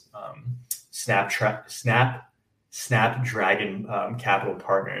Snapdragon Capital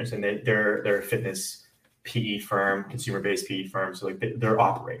Partners, and they're a fitness PE firm, consumer-based PE firm. So like they're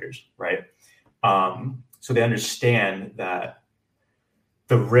operators, right? So they understand that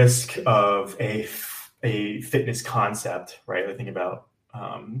the risk of a fitness concept, right? I think about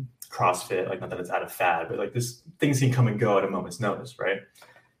CrossFit, like, not that it's out of fad, but like things can come and go at a moment's notice, right?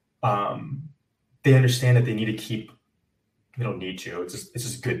 They understand that they don't need to. It's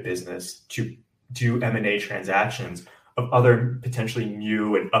just good business to do M&A transactions of other potentially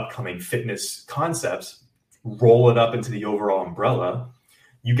new and upcoming fitness concepts, roll it up into the overall umbrella.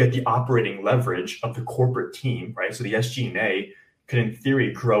 You get the operating leverage of the corporate team, right? So the SG&A could, in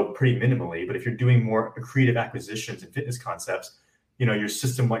theory, grow pretty minimally. But if you're doing more accretive acquisitions and fitness concepts, your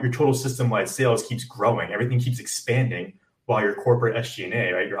total system-wide sales keeps growing. Everything keeps expanding, while your corporate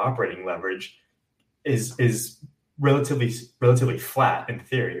SG&A, right, your operating leverage, is relatively flat in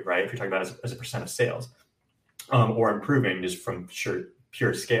theory, right? If you're talking about as a percent of sales, or improving just from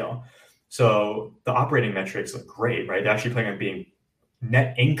pure scale. So the operating metrics look great, right? They're actually planning on being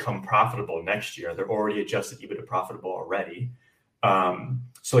net income profitable next year. They're already adjusted EBITDA profitable already.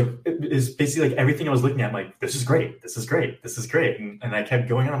 So like, it's basically like everything I was looking at, I'm like, this is great. And I kept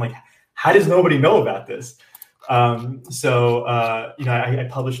going on. I'm like, how does nobody know about this? I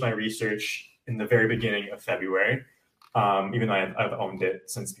published my research in the very beginning of February, even though I've owned it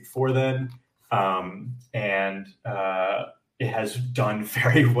since before then. And it has done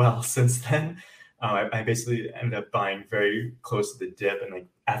very well since then. I basically ended up buying very close to the dip, and like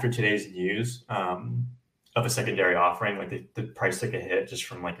after today's news of a secondary offering, like the price took a hit just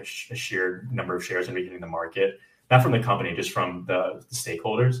from like a sheer number of shares in the market, not from the company, just from the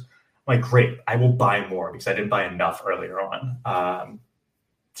stakeholders. I'm like, great, I will buy more because I didn't buy enough earlier on.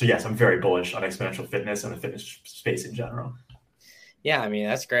 So yes, I'm very bullish on exponential fitness and the fitness space in general. Yeah, I mean,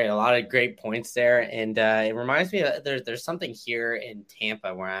 that's great. A lot of great points there. And it reminds me that there's something here in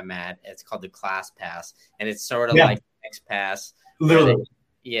Tampa where I'm at. It's called the Class Pass. And it's sort of like X Pass. Literally.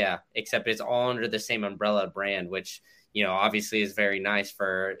 Except it's all under the same umbrella brand, which, obviously is very nice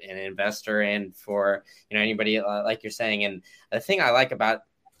for an investor and for, anybody like you're saying. And the thing I like about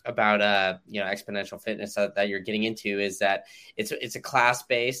exponential fitness that you're getting into is that it's a class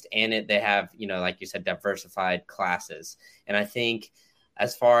based, and they have, like you said, diversified classes. And I think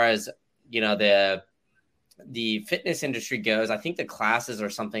as far as, the fitness industry goes, I think the classes are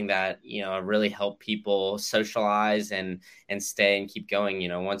something that, really help people socialize and stay and keep going.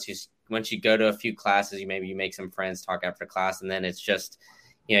 Once you go to a few classes, you make some friends, talk after class, and then it's just,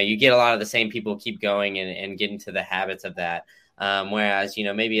 you get a lot of the same people keep going and get into the habits of that. Whereas,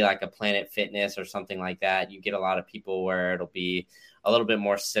 maybe like a Planet Fitness or something like that, you get a lot of people where it'll be a little bit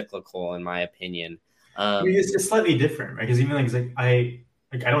more cyclical, in my opinion. It's slightly different, right? Because even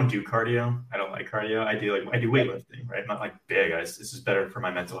I don't do cardio. I don't like cardio. I do weightlifting, right? I'm not like big. This is better for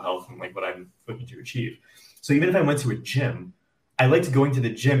my mental health and like what I'm looking to achieve. So even if I went to a gym, I liked going to the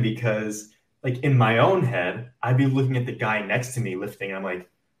gym because like in my own head, I'd be looking at the guy next to me lifting, and I'm like,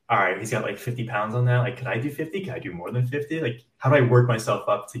 all right, he's got like 50 pounds on that. Like, could I do 50? Can I do more than 50? Like, how do I work myself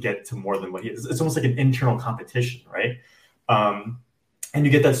up to get to more than what he is? It's almost like an internal competition, right? And you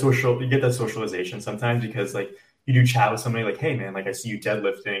get that socialization sometimes because like you do chat with somebody like, hey man, like I see you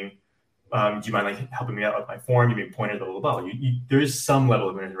deadlifting Do you mind like helping me out with my form? Give me a pointer, blah, blah, blah. There is some level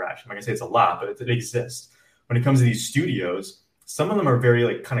of interaction. Like I say, it's a lot, but it exists. When it comes to these studios, some of them are very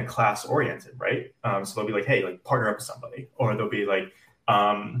like kind of class oriented, right? So they'll be like, hey, like partner up with somebody, or they'll be like,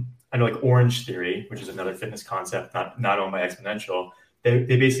 I know like Orange Theory, which is another fitness concept, not owned by Exponential. They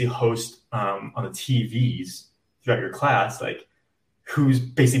basically host on the TVs throughout your class, like who's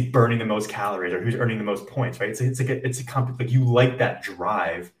basically burning the most calories or who's earning the most points, right? It's a like you like that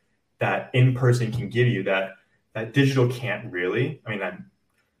drive that in person can give you that digital can't really. I mean, that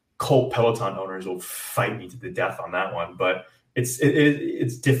cult Peloton owners will fight me to the death on that one, but it's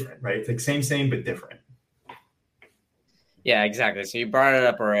different, right? It's like same, but different. Yeah, exactly. So you brought it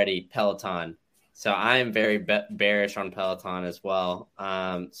up already, Peloton. So I am very bearish on Peloton as well.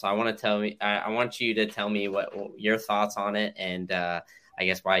 So I want you to tell me what your thoughts on it, and I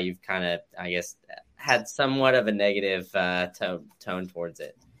guess why you've kind of, had somewhat of a negative tone towards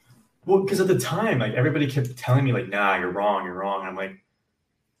it. Well, because at the time, like everybody kept telling me, like, nah, you're wrong. And I'm like,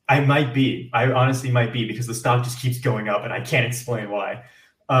 I might be. I honestly might be because the stock just keeps going up, and I can't explain why.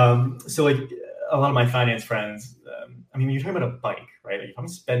 So like a lot of my finance friends, I mean, you're talking about a bike, right? Like if I'm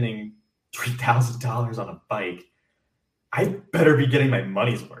spending $3,000 on a bike, I better be getting my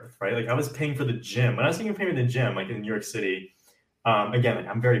money's worth, right? Like I was paying for the gym. When I was thinking of paying for the gym, like in New York City, again, like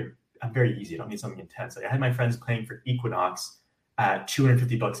I'm very easy. I don't need something intense. Like I had my friends paying for Equinox at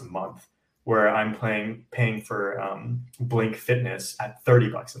 $250 a month, where I'm paying for Blink Fitness at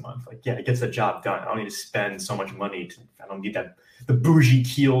 $30 a month. Like, yeah, it gets the job done. I don't need to spend so much money. I don't need the bougie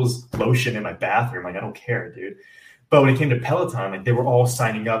Kiehl's lotion in my bathroom. Like, I don't care, dude. But when it came to Peloton, like they were all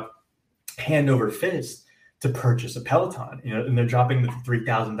signing up hand over fist to purchase a Peloton, and they're dropping the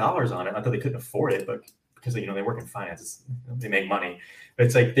 $3,000 on it. Not that they couldn't afford it, but because they work in finance, they make money. But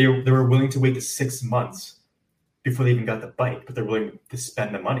it's like they were willing to wait the 6 months before they even got the bike, but they're willing to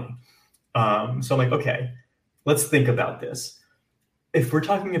spend the money. So I'm like, okay, let's think about this. If we're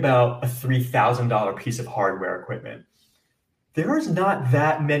talking about a $3,000 piece of hardware equipment, there's not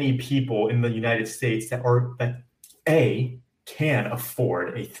that many people in the United States that can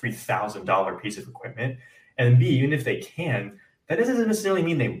afford a $3,000 piece of equipment, and B, even if they can, that doesn't necessarily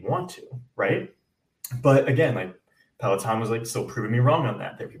mean they want to, right? But again, like Peloton was like still proving me wrong on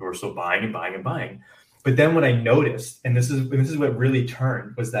that. That people were still buying and buying and buying. But then what I noticed, and this is what really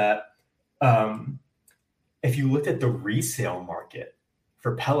turned, was that if you looked at the resale market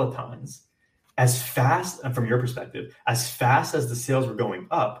for Pelotons, as fast, from your perspective, as fast as the sales were going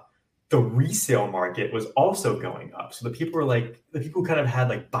up, the resale market was also going up. So the people who kind of had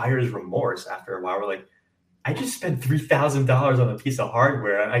like buyer's remorse after a while were like, I just spent $3,000 on a piece of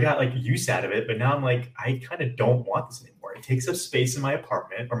hardware and I got like use out of it, but now I'm like, I kind of don't want this anymore. It takes up space in my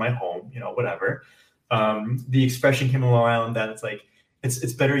apartment or my home, whatever. The expression came around that it's like,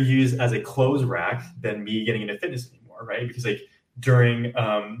 it's better used as a clothes rack than me getting into fitness anymore, right? Because like during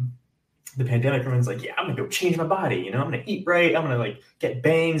the pandemic, everyone's like, yeah, I'm gonna go change my body, I'm gonna eat right, I'm gonna like get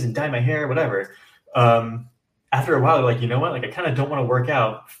bangs and dye my hair, whatever. After a while, they're like, you know what? Like I kind of don't want to work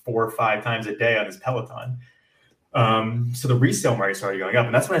out 4 or 5 times a day on this Peloton. So the resale market started going up,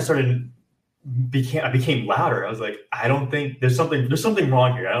 and that's when I became louder. I was like, I don't think there's something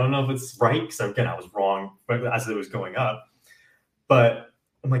wrong here. I don't know if it's right, because again, I was wrong as it was going up. But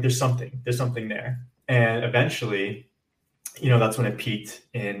I'm like, there's something there. And eventually, that's when it peaked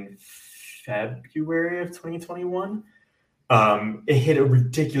in February of 2021. It hit a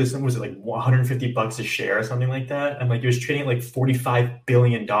ridiculous, was it like $150 a share or something like that? And like it was trading at like $45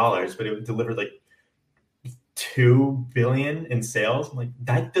 billion, but it delivered like $2 billion in sales. I'm like,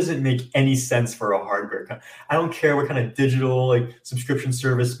 that doesn't make any sense for a hardware company. I don't care what kind of digital like subscription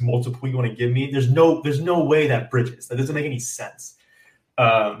service multiple you want to give me. There's no way that bridges. That doesn't make any sense.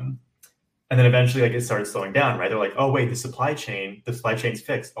 And then eventually, like it started slowing down, right? They're like, oh wait, the supply chain's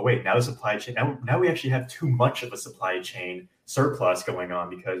fixed. Oh wait, now the supply chain, now we actually have too much of a supply chain surplus going on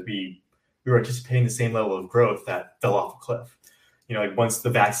because we were anticipating the same level of growth that fell off a cliff. Like once the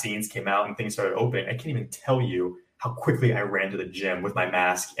vaccines came out and things started opening, I can't even tell you how quickly I ran to the gym with my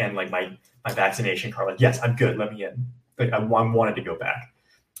mask and like my vaccination card. Like, yes, I'm good. Let me in. Like I wanted to go back,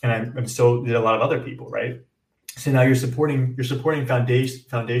 and I'm still did a lot of other people, right? So now you're supporting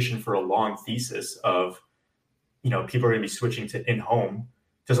foundation for a long thesis of, people are going to be switching to in-home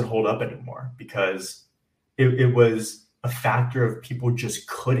doesn't hold up anymore because it was a factor of people just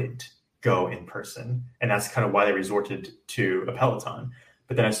couldn't go in person. And that's kind of why they resorted to a Peloton.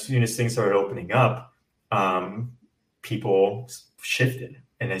 But then as soon as things started opening up, people shifted,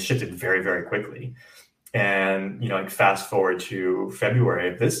 and it shifted very, very quickly. And, like fast forward to February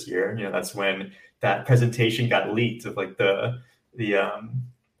of this year, that's when that presentation got leaked of like the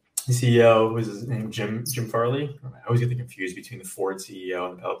the CEO was his name, Jim Farley. I always get confused between the Ford CEO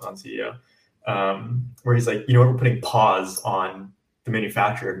and the Peloton CEO, where he's like, we're putting pause on the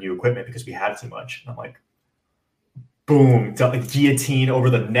manufacture of new equipment because we have too much. And I'm like, boom, like guillotine over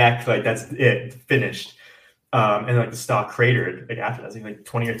the neck, like that's it, finished. And like the stock cratered like after that, like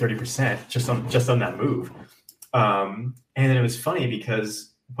 20 or 30% just on that move. And then it was funny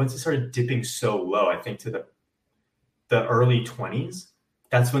because once it started dipping so low, I think to the early 20s,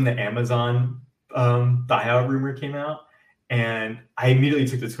 that's when the Amazon buyout rumor came out. And I immediately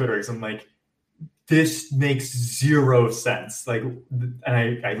took to Twitter because I'm like, this makes zero sense. Like, and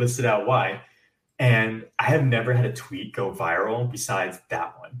I listed out why. And I have never had a tweet go viral besides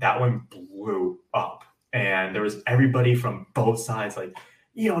that one. That one blew up. And there was everybody from both sides like,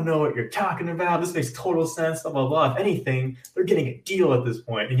 you don't know what you're talking about. This makes total sense, blah, blah, blah. If anything, they're getting a deal at this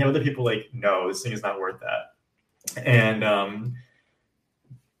point. And you have other people like, no, this thing is not worth that. And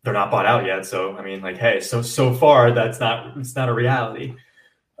they're not bought out yet. So, I mean, like, hey, so far, it's not a reality.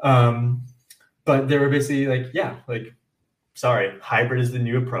 But they were basically like, yeah, like, sorry, hybrid is the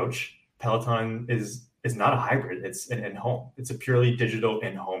new approach. Peloton is not a hybrid. It's an in-home. It's a purely digital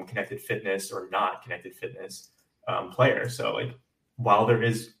in-home connected fitness or not connected fitness player. So like while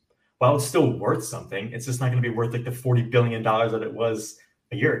it's still worth something, it's just not going to be worth like the $40 billion that it was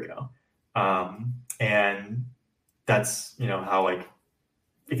a year ago. And that's, how like,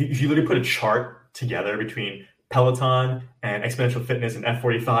 if you literally put a chart together between Peloton and Exponential Fitness and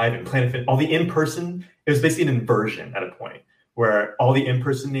F45 and Planet Fit, all the in-person, it was basically an inversion at a point where all the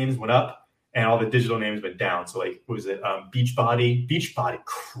in-person names went up and all the digital names went down. So like, what was it? Beachbody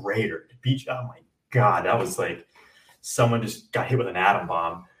cratered. Oh my God. That was like, someone just got hit with an atom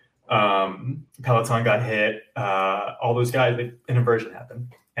bomb. Peloton got hit. All those guys, an inversion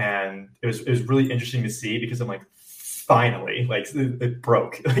happened. And it was really interesting to see because I'm like, finally, like it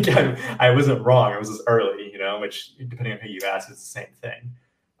broke. Like I wasn't wrong. I was just early, which depending on who you ask is the same thing.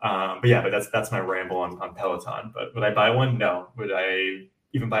 But that's my ramble on Peloton. But would I buy one? No. Would I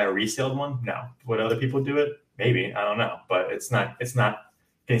even buy a resale one? No. Would other people do it? Maybe. I don't know. But it's not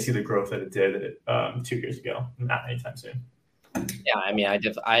going to see the growth that it did 2 years ago. Not anytime soon. Yeah, I mean,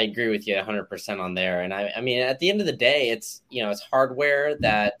 I agree with you 100% on there. And I mean, at the end of the day, it's it's hardware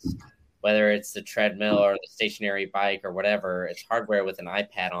that, whether it's the treadmill or the stationary bike or whatever, it's hardware with an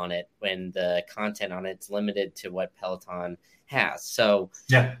iPad on it when the content on it's limited to what Peloton has. So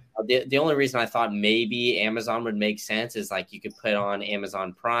yeah, the only reason I thought maybe Amazon would make sense is like you could put on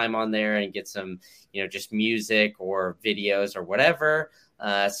Amazon Prime on there and get some, just music or videos or whatever.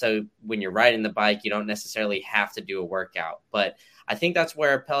 So when you're riding the bike, you don't necessarily have to do a workout. But I think that's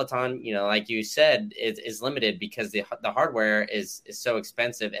where Peloton, like you said, is limited because the hardware is so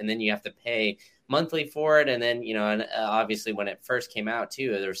expensive, and then you have to pay monthly for it. And then, and obviously when it first came out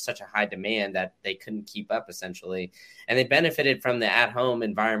too, there was such a high demand that they couldn't keep up essentially. And they benefited from the at-home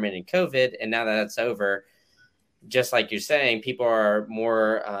environment in COVID. And now that that's over, just like you're saying, people are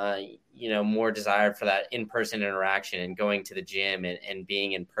more, more desired for that in-person interaction and going to the gym and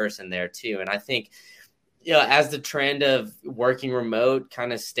being in person there too. And I think, as the trend of working remote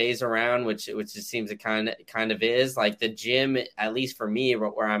kind of stays around, which it seems it kind of is, like the gym, at least for me,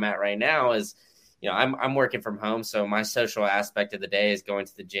 where I'm at right now is, I'm working from home. So my social aspect of the day is going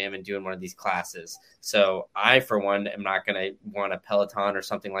to the gym and doing one of these classes. So I, for one, am not going to want a Peloton or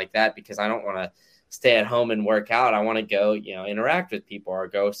something like that because I don't want to stay at home and work out. I want to go, interact with people or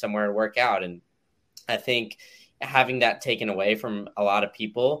go somewhere and work out. And I think having that taken away from a lot of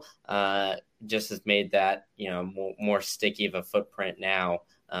people just has made that, more sticky of a footprint now,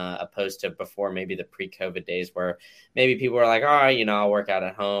 opposed to before, maybe the pre-COVID days where maybe people were like, oh, I'll work out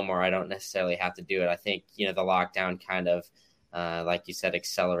at home or I don't necessarily have to do it. I think, the lockdown kind of, like you said,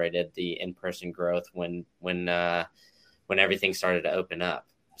 accelerated the in-person growth when everything started to open up.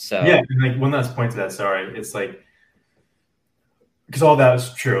 So yeah, and like one last point to that. Sorry, it's like because all that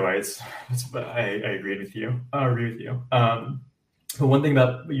is true. Right? I agreed with you. I agree with you. But one thing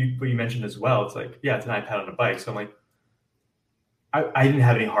about what you mentioned as well, it's like, yeah, it's an iPad on a bike. So I'm like, I didn't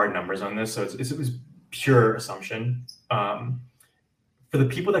have any hard numbers on this, so it was pure assumption. For the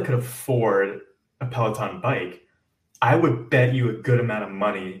people that could afford a Peloton bike, I would bet you a good amount of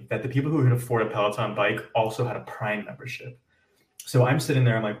money that the people who could afford a Peloton bike also had a Prime membership. So I'm sitting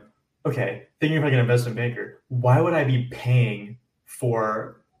there, I'm like, okay, thinking if I can invest in banker, why would I be paying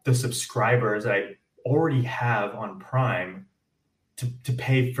for the subscribers that I already have on Prime to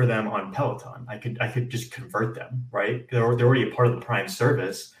pay for them on Peloton? I could just convert them, right? They're already a part of the Prime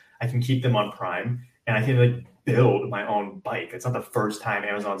service. I can keep them on Prime and I can like build my own bike. It's not the first time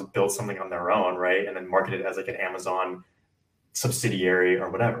Amazon's built something on their own, right? And then market it as like an Amazon subsidiary or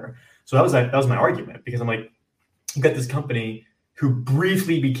whatever. So that was my argument, because I'm like, you got this company who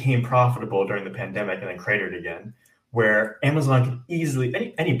briefly became profitable during the pandemic and then cratered again, where Amazon could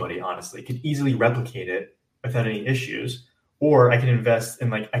easily, anybody honestly, could easily replicate it without any issues. Or I can invest in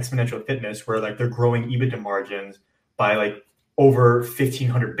like exponential fitness, where like they're growing EBITDA margins by like over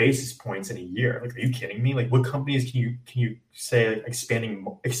 1,500 basis points in a year. Like, are you kidding me? Like, what companies can you say like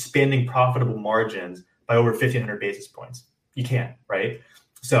expanding profitable margins by over 1,500 basis points? You can't, right?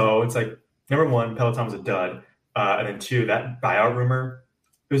 So it's like, number one, Peloton was a dud. And then two, that buyout rumor,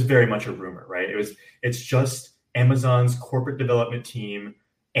 it was very much a rumor, right? It's just Amazon's corporate development team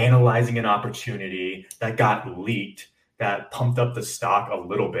analyzing an opportunity that got leaked, that pumped up the stock a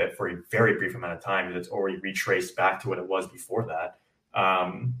little bit for a very brief amount of time, because it's already retraced back to what it was before that.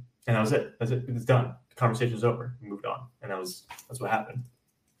 And that was it. That's it. It's done. The conversation's over. We moved on. And that's what happened.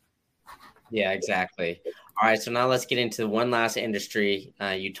 Yeah, exactly. All right, so now let's get into one last industry.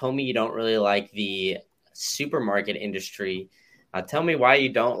 You told me you don't really like the supermarket industry. Tell me why you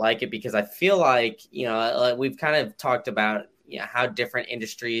don't like it, because I feel like, we've kind of talked about how different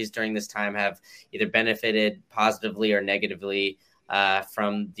industries during this time have either benefited positively or negatively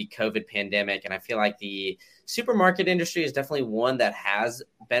from the COVID pandemic. And I feel like the supermarket industry is definitely one that has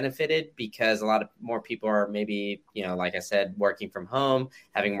benefited, because a lot of more people are maybe, like I said, working from home,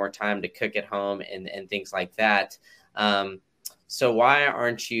 having more time to cook at home and things like that. So why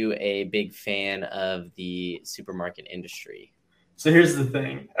aren't you a big fan of the supermarket industry? So here's the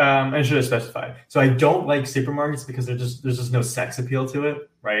thing. I should have specified. So I don't like supermarkets because there's just no sex appeal to it,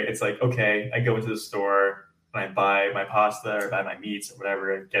 right? It's like, okay, I go into the store and I buy my pasta or buy my meats or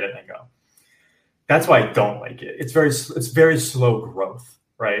whatever, and get it and I go. That's why I don't like it. It's very slow growth,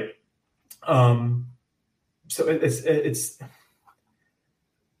 right? So it's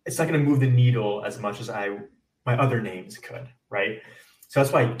not going to move the needle as much as my other names could, right? So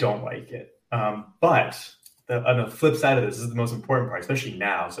that's why I don't like it. But on the flip side of this is the most important part, especially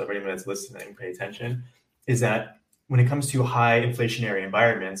now. So everyone that's listening, pay attention, is that when it comes to high inflationary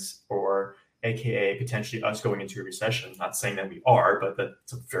environments, or AKA potentially us going into a recession, not saying that we are, but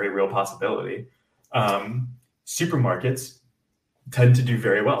that's a very real possibility. Supermarkets tend to do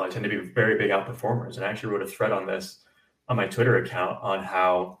very well. They tend to be very big outperformers. And I actually wrote a thread on this on my Twitter account on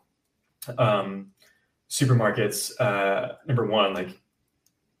how supermarkets, number one, like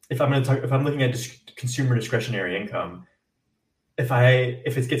if I'm looking at consumer discretionary income, if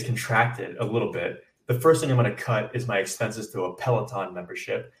it gets contracted a little bit, the first thing I'm going to cut is my expenses to a Peloton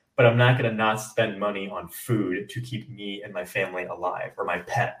membership. But I'm not going to not spend money on food to keep me and my family alive, or my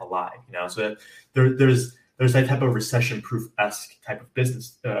pet alive. So there's that type of recession-proof-esque type of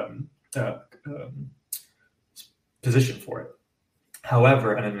business position for it.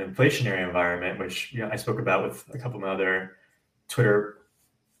 However, in an inflationary environment, which I spoke about with a couple of my other Twitter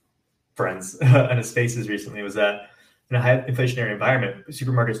friends in a spaces recently, was that in a high inflationary environment,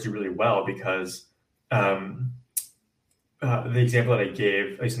 supermarkets do really well because the example that I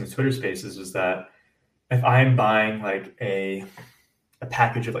gave, at least in the Twitter spaces, was that if I'm buying like a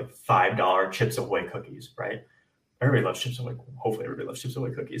package of like $5 Chips Ahoy cookies, right? Everybody loves Chips Ahoy. Hopefully everybody loves Chips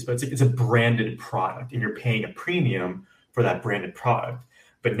Ahoy cookies, but it's a branded product and you're paying a premium for that branded product.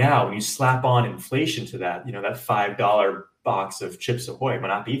 But now when you slap on inflation to that, that $5 box of Chips Ahoy might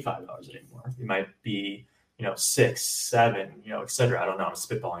not be $5 anymore. It might be, $6, $7, et cetera. I don't know. I'm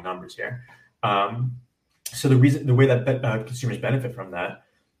spitballing numbers here. So the way that consumers benefit from that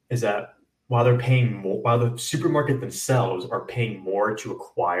is that while they're paying more, while the supermarket themselves are paying more to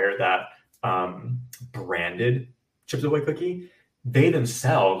acquire that branded Chips Ahoy cookie, they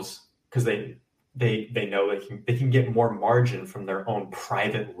themselves, because they know they can get more margin from their own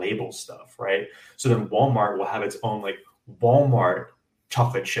private label stuff, right? So then Walmart will have its own like Walmart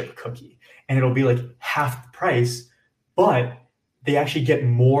chocolate chip cookie, and it'll be like half the price, but they actually get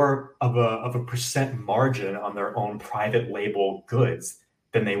more of a percent margin on their own private label goods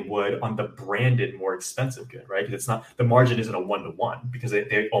than they would on the branded, more expensive good, right? Because it's not, the margin isn't a 1-to-1 because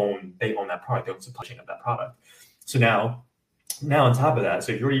they own that product, they own supply chain of that product. So now on top of that,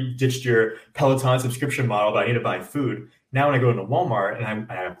 so if you already ditched your Peloton subscription model, but I need to buy food. Now when I go into Walmart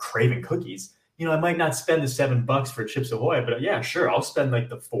and I'm craving cookies, I might not spend the $7 for Chips Ahoy, but yeah, sure, I'll spend like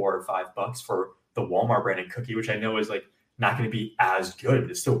the $4 or $5 for the Walmart branded cookie, which I know is like not going to be as good, but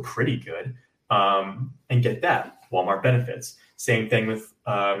it's still pretty good. And get that Walmart benefits. Same thing with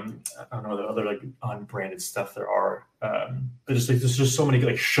I don't know the other like unbranded stuff there are. But there's just so many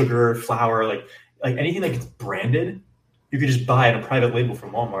like sugar, flour, like anything that gets branded, you could just buy it a private label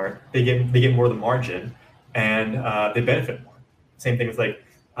from Walmart. They get more of the margin, and they benefit more. Same thing with like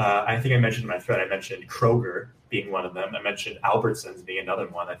I think I mentioned in my thread. I mentioned Kroger. being one of them. I mentioned Albertsons being another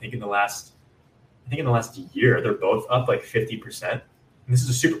one. I think in the last year, they're both up like 50%. And this is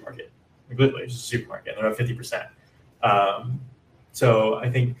a supermarket. Like literally, it's a supermarket. They're up 50%. So I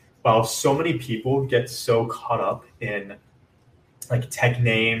think while so many people get so caught up in like tech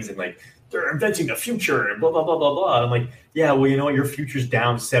names and like they're inventing the future and blah blah blah blah blah, I'm like, yeah, well, you know what, your future's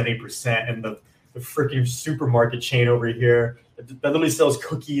down 70%, and the freaking supermarket chain over here that literally sells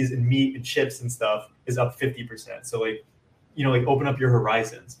cookies and meat and chips and stuff is up 50%. So like, you know, like open up your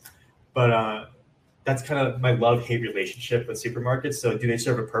horizons. But that's kind of my love-hate relationship with supermarkets. So do they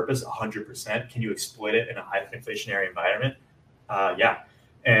serve a purpose? 100%. Can you exploit it in a high inflationary environment? Yeah.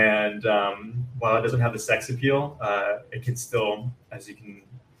 And while it doesn't have the sex appeal, it can still, as you can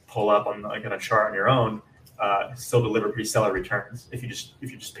pull up on like on a chart on your own, still deliver pretty stellar returns if you're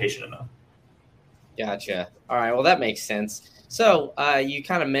just patient enough. Gotcha. All right. Well, that makes sense. So you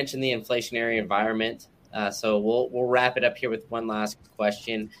kind of mentioned the inflationary environment. So we'll wrap it up here with one last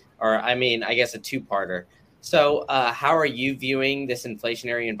question, or I mean, I guess a two-parter. So how are you viewing this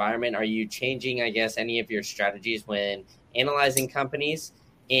inflationary environment? Are you changing, I guess, any of your strategies when analyzing companies?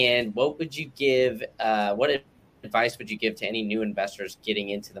 And what would you give? What advice would you give to any new investors getting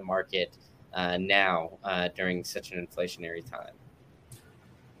into the market now during such an inflationary time?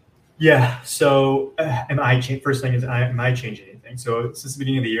 Yeah. So, first thing is, am I changing anything? So, since the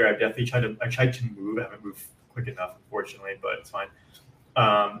beginning of the year, I've definitely tried to move. I haven't moved quick enough, unfortunately, but it's fine.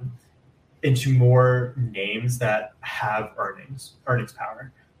 Into more names that have earnings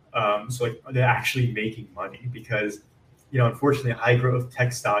power. So, like, they're actually making money because, you know, unfortunately, high growth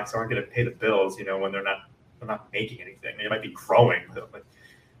tech stocks aren't going to pay the bills. You know, when they're not making anything. They might be growing, but,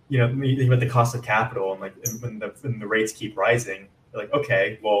 you know, you think about the cost of capital and like when the rates keep rising, you're like,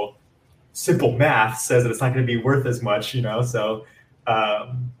 okay, well, simple math says that it's not going to be worth as much, you know. So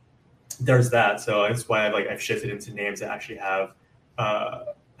there's that. So that's why I've shifted into names that actually have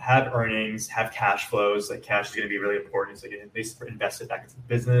earnings, have cash flows. Like cash is going to be really important. It's like at least invest it back into the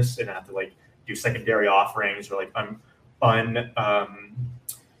business and have to like do secondary offerings or like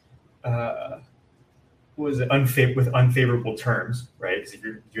with unfavorable terms, right? Because if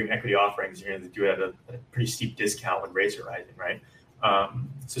you're doing equity offerings, you're going to do it at a pretty steep discount when rates are rising, right?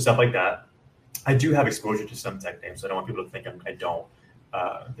 So stuff like that. I do have exposure to some tech names, so I don't want people to think I don't.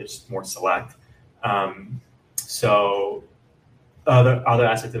 They're just more select. So the other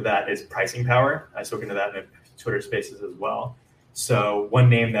aspect of that is pricing power. I've spoken to that in the Twitter spaces as well. So one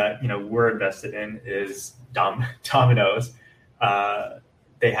name that, you know, we're invested in is Domino's.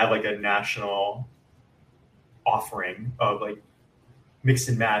 They have like a national offering of like mix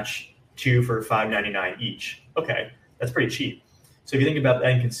and match 2 for $5.99 each. Okay, that's pretty cheap. So if you think about the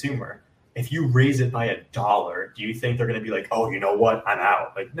end consumer, if you raise it by $1, do you think they're going to be like, oh, you know what, I'm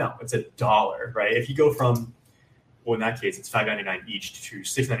out? Like, no, it's $1, right? If you go from, well, in that case, it's $5.99 each to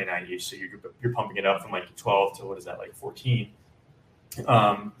 $6.99 each, so you're pumping it up from like 12 to what is that, like 14?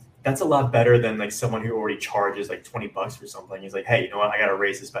 That's a lot better than like someone who already charges like $20 for something. He's like, hey, you know what, I got to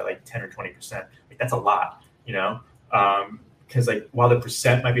raise this by like 10 or 20%. Like that's a lot, you know. Because like while the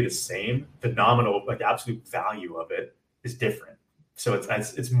percent might be the same, the nominal, like the absolute value of it is different. So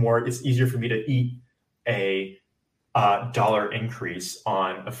it's easier for me to eat a dollar increase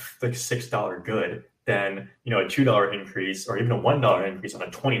on a like $6 good than, you know, a $2 increase or even a $1 increase on a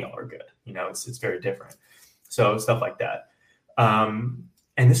 $20 good. You know, it's very different. So stuff like that.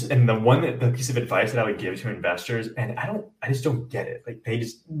 And the piece of advice that I would give to investors, and I just don't get it. Like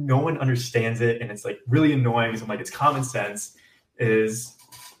no one understands it, and it's like really annoying. So I'm like, it's common sense. It's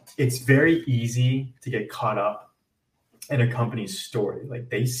very easy to get caught up in a company's story. Like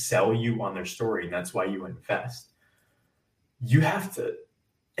they sell you on their story, and that's why you invest. You have to,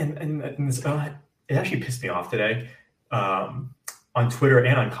 and it actually pissed me off today on Twitter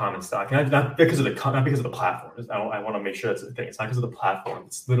and on Common Stock, and not because of the platform. I want to make sure that's the thing. It's not because of the platform.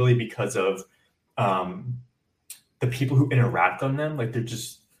 It's literally because of the people who interact on them. Like they're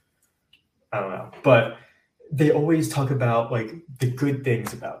just, I don't know, but they always talk about like the good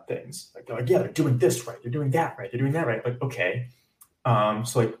things about things. Like they're like, yeah, they're doing this right, they're doing that right, they're doing that right. Like, okay, so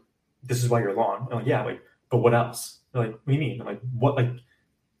like this is why you're long. I'm like, yeah, like, but what else? They're like, what do you mean? I'm like, what? Like,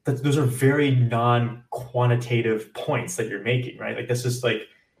 those are very non-quantitative points that you're making, right? Like that's just like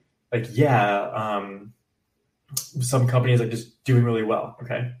yeah, some companies are just doing really well.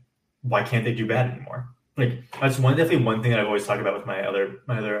 Okay, why can't they do bad anymore? Like that's definitely one thing that I've always talked about with my other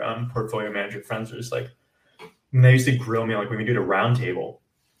portfolio manager friends. Is like when they used to grill me, like when we did a roundtable,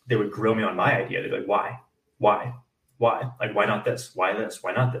 they would grill me on my idea. They'd be like, why, like why not this? Why this?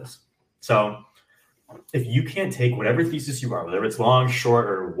 Why not this? So if you can't take whatever thesis you are, whether it's long, short,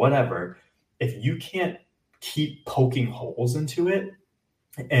 or whatever, if you can't keep poking holes into it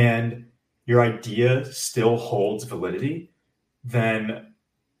and your idea still holds validity, then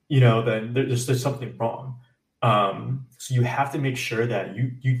then there's something wrong. So you have to make sure that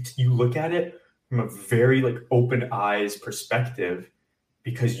you look at it from a very like open eyes perspective,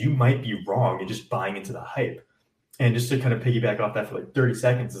 because you might be wrong and just buying into the hype. And just to kind of piggyback off that for like 30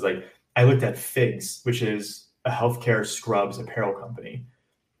 seconds is like, I looked at Figs, which is a healthcare scrubs apparel company.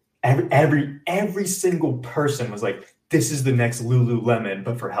 Every single person was like, this is the next Lululemon,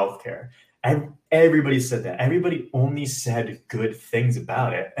 but for healthcare. Everybody said that. Everybody only said good things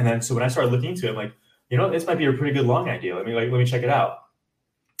about it. And then so when I started looking into it, I'm like, this might be a pretty good long idea. Let me check it out.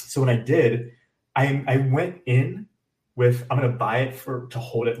 So when I did, I went in with, I'm gonna buy it to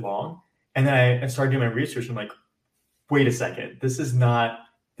hold it long. And then I started doing my research. I'm like, wait a second, this is not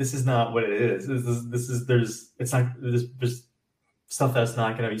what it is. There's stuff that's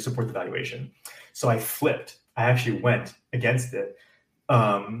not going to support the valuation. So I flipped. I actually went against it.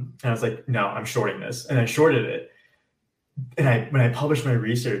 And I was like, no, I'm shorting this. And I shorted it. And when I published my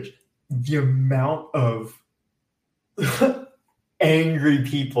research, the amount of angry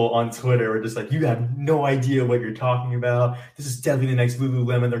people on Twitter were just like, you have no idea what you're talking about. This is definitely the next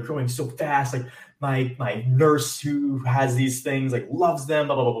Lululemon. They're growing so fast. Like my nurse who has these things like loves them,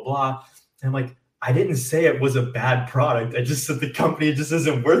 blah, blah, blah, blah, blah. And I'm like, I didn't say it was a bad product. I just said the company just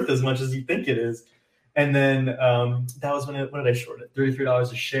isn't worth as much as you think it is. And then that was when did I short it?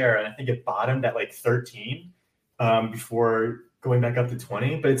 $33 a share. And I think it bottomed at like 13 before going back up to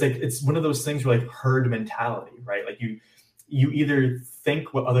 20. But it's one of those things where like herd mentality, right? Like you either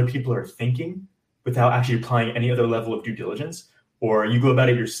think what other people are thinking without actually applying any other level of due diligence, or you go about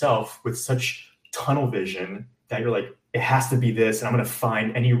it yourself with such tunnel vision that you're like, it has to be this, and I'm going to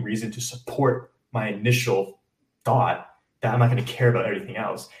find any reason to support my initial thought that I'm not going to care about everything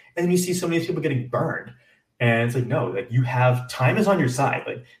else. And then you see so many people getting burned. And it's like, no, like you have time is on your side.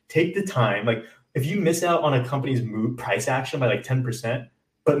 Like take the time. Like if you miss out on a company's price action by like 10%,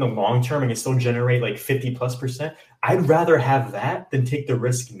 but in the long term, it can still generate like 50+%. I'd rather have that than take the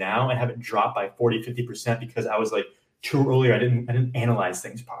risk now and have it drop by 40-50% because I was like too early. I didn't analyze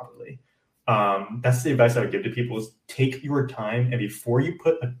things properly. That's the advice I would give to people is take your time, and before you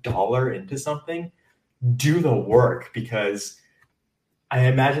put $1 into something, do the work, because I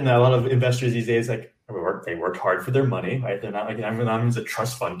imagine that a lot of investors these days, like they work hard for their money, right? They're not like, I'm not a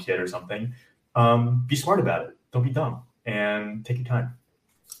trust fund kid or something. Be smart about it. Don't be dumb, and take your time.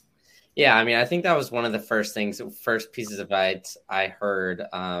 Yeah, I mean, I think that was one of the first pieces of advice I heard.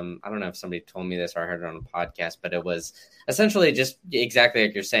 I don't know if somebody told me this or I heard it on a podcast, but it was essentially just exactly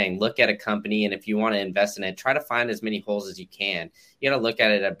like you're saying. Look at a company, and if you want to invest in it, try to find as many holes as you can. You got to look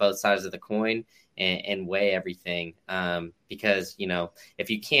at it at both sides of the coin and weigh everything. Because, if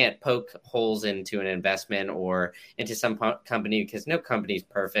you can't poke holes into an investment or into some company, because no company is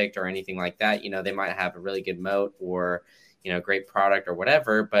perfect or anything like that, they might have a really good moat or great product or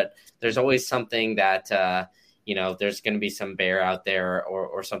whatever, but there's always something that, there's going to be some bear out there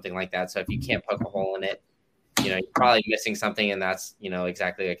or something like that. So if you can't poke a hole in it, you're probably missing something. And that's,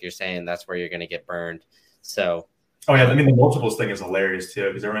 exactly like you're saying, that's where you're going to get burned. So. Oh yeah. I mean, the multiples thing is hilarious too,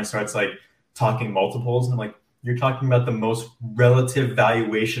 because everyone starts like talking multiples and like, you're talking about the most relative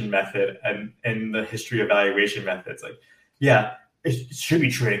valuation method and in the history of valuation methods. Like, yeah, it should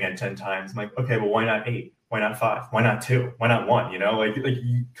be trading at 10 times. I'm like, okay, well, why not 8? Why not 5? Why not 2? Why not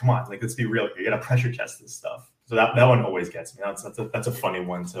 1? Come on, like let's be real here. You got to pressure test this stuff. So that one always gets me. That's a funny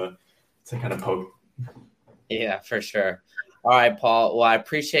one to kind of poke. Yeah, for sure. All right, Paul. Well, I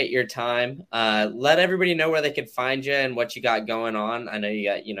appreciate your time. Let everybody know where they can find you and what you got going on. I know you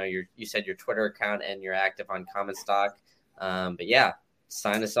got, you said your Twitter account and you're active on Common Stock. But yeah,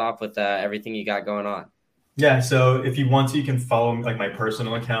 sign us off with everything you got going on. Yeah, so if you want to, you can follow like my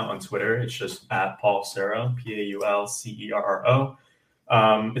personal account on Twitter. It's just at Paul Cerro, PaulCerro.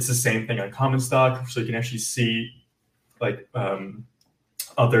 It's the same thing on Common Stock, so you can actually see like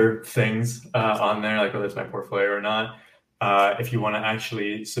other things on there, like whether it's my portfolio or not. If you want to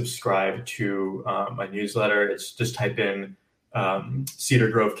actually subscribe to my newsletter, it's just type in Cedar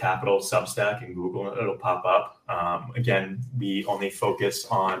Grove Capital Substack in Google, and it'll pop up. Again, we only focus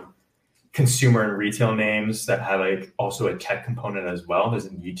on consumer and retail names that have like also a tech component as well.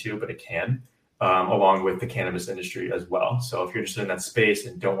 Doesn't need to, but it can, along with the cannabis industry as well. So if you're interested in that space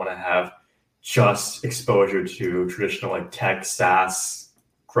and don't want to have just exposure to traditional like tech, SaaS,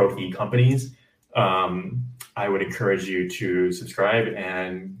 growthy companies, I would encourage you to subscribe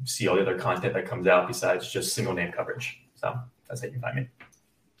and see all the other content that comes out besides just single name coverage. So that's how you can find me.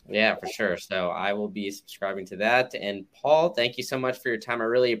 Yeah, for sure. So I will be subscribing to that. And Paul, thank you so much for your time. I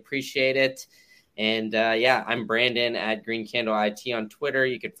really appreciate it. And I'm Brandon at Green Candle IT on Twitter.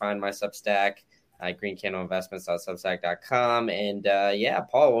 You can find my Substack at greencandleinvestments.substack.com. And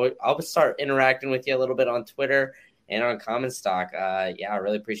Paul, I'll start interacting with you a little bit on Twitter and on Common Stock. I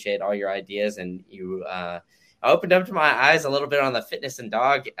really appreciate all your ideas, and you opened up to my eyes a little bit on the fitness and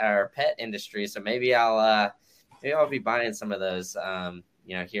dog or pet industry. So maybe I'll be buying some of those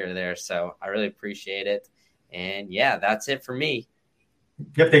here or there. So I really appreciate it. And that's it for me.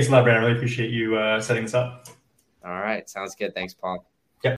 Yep, thanks a lot, Brandon. I really appreciate you setting this up. All right, sounds good. Thanks, Paul.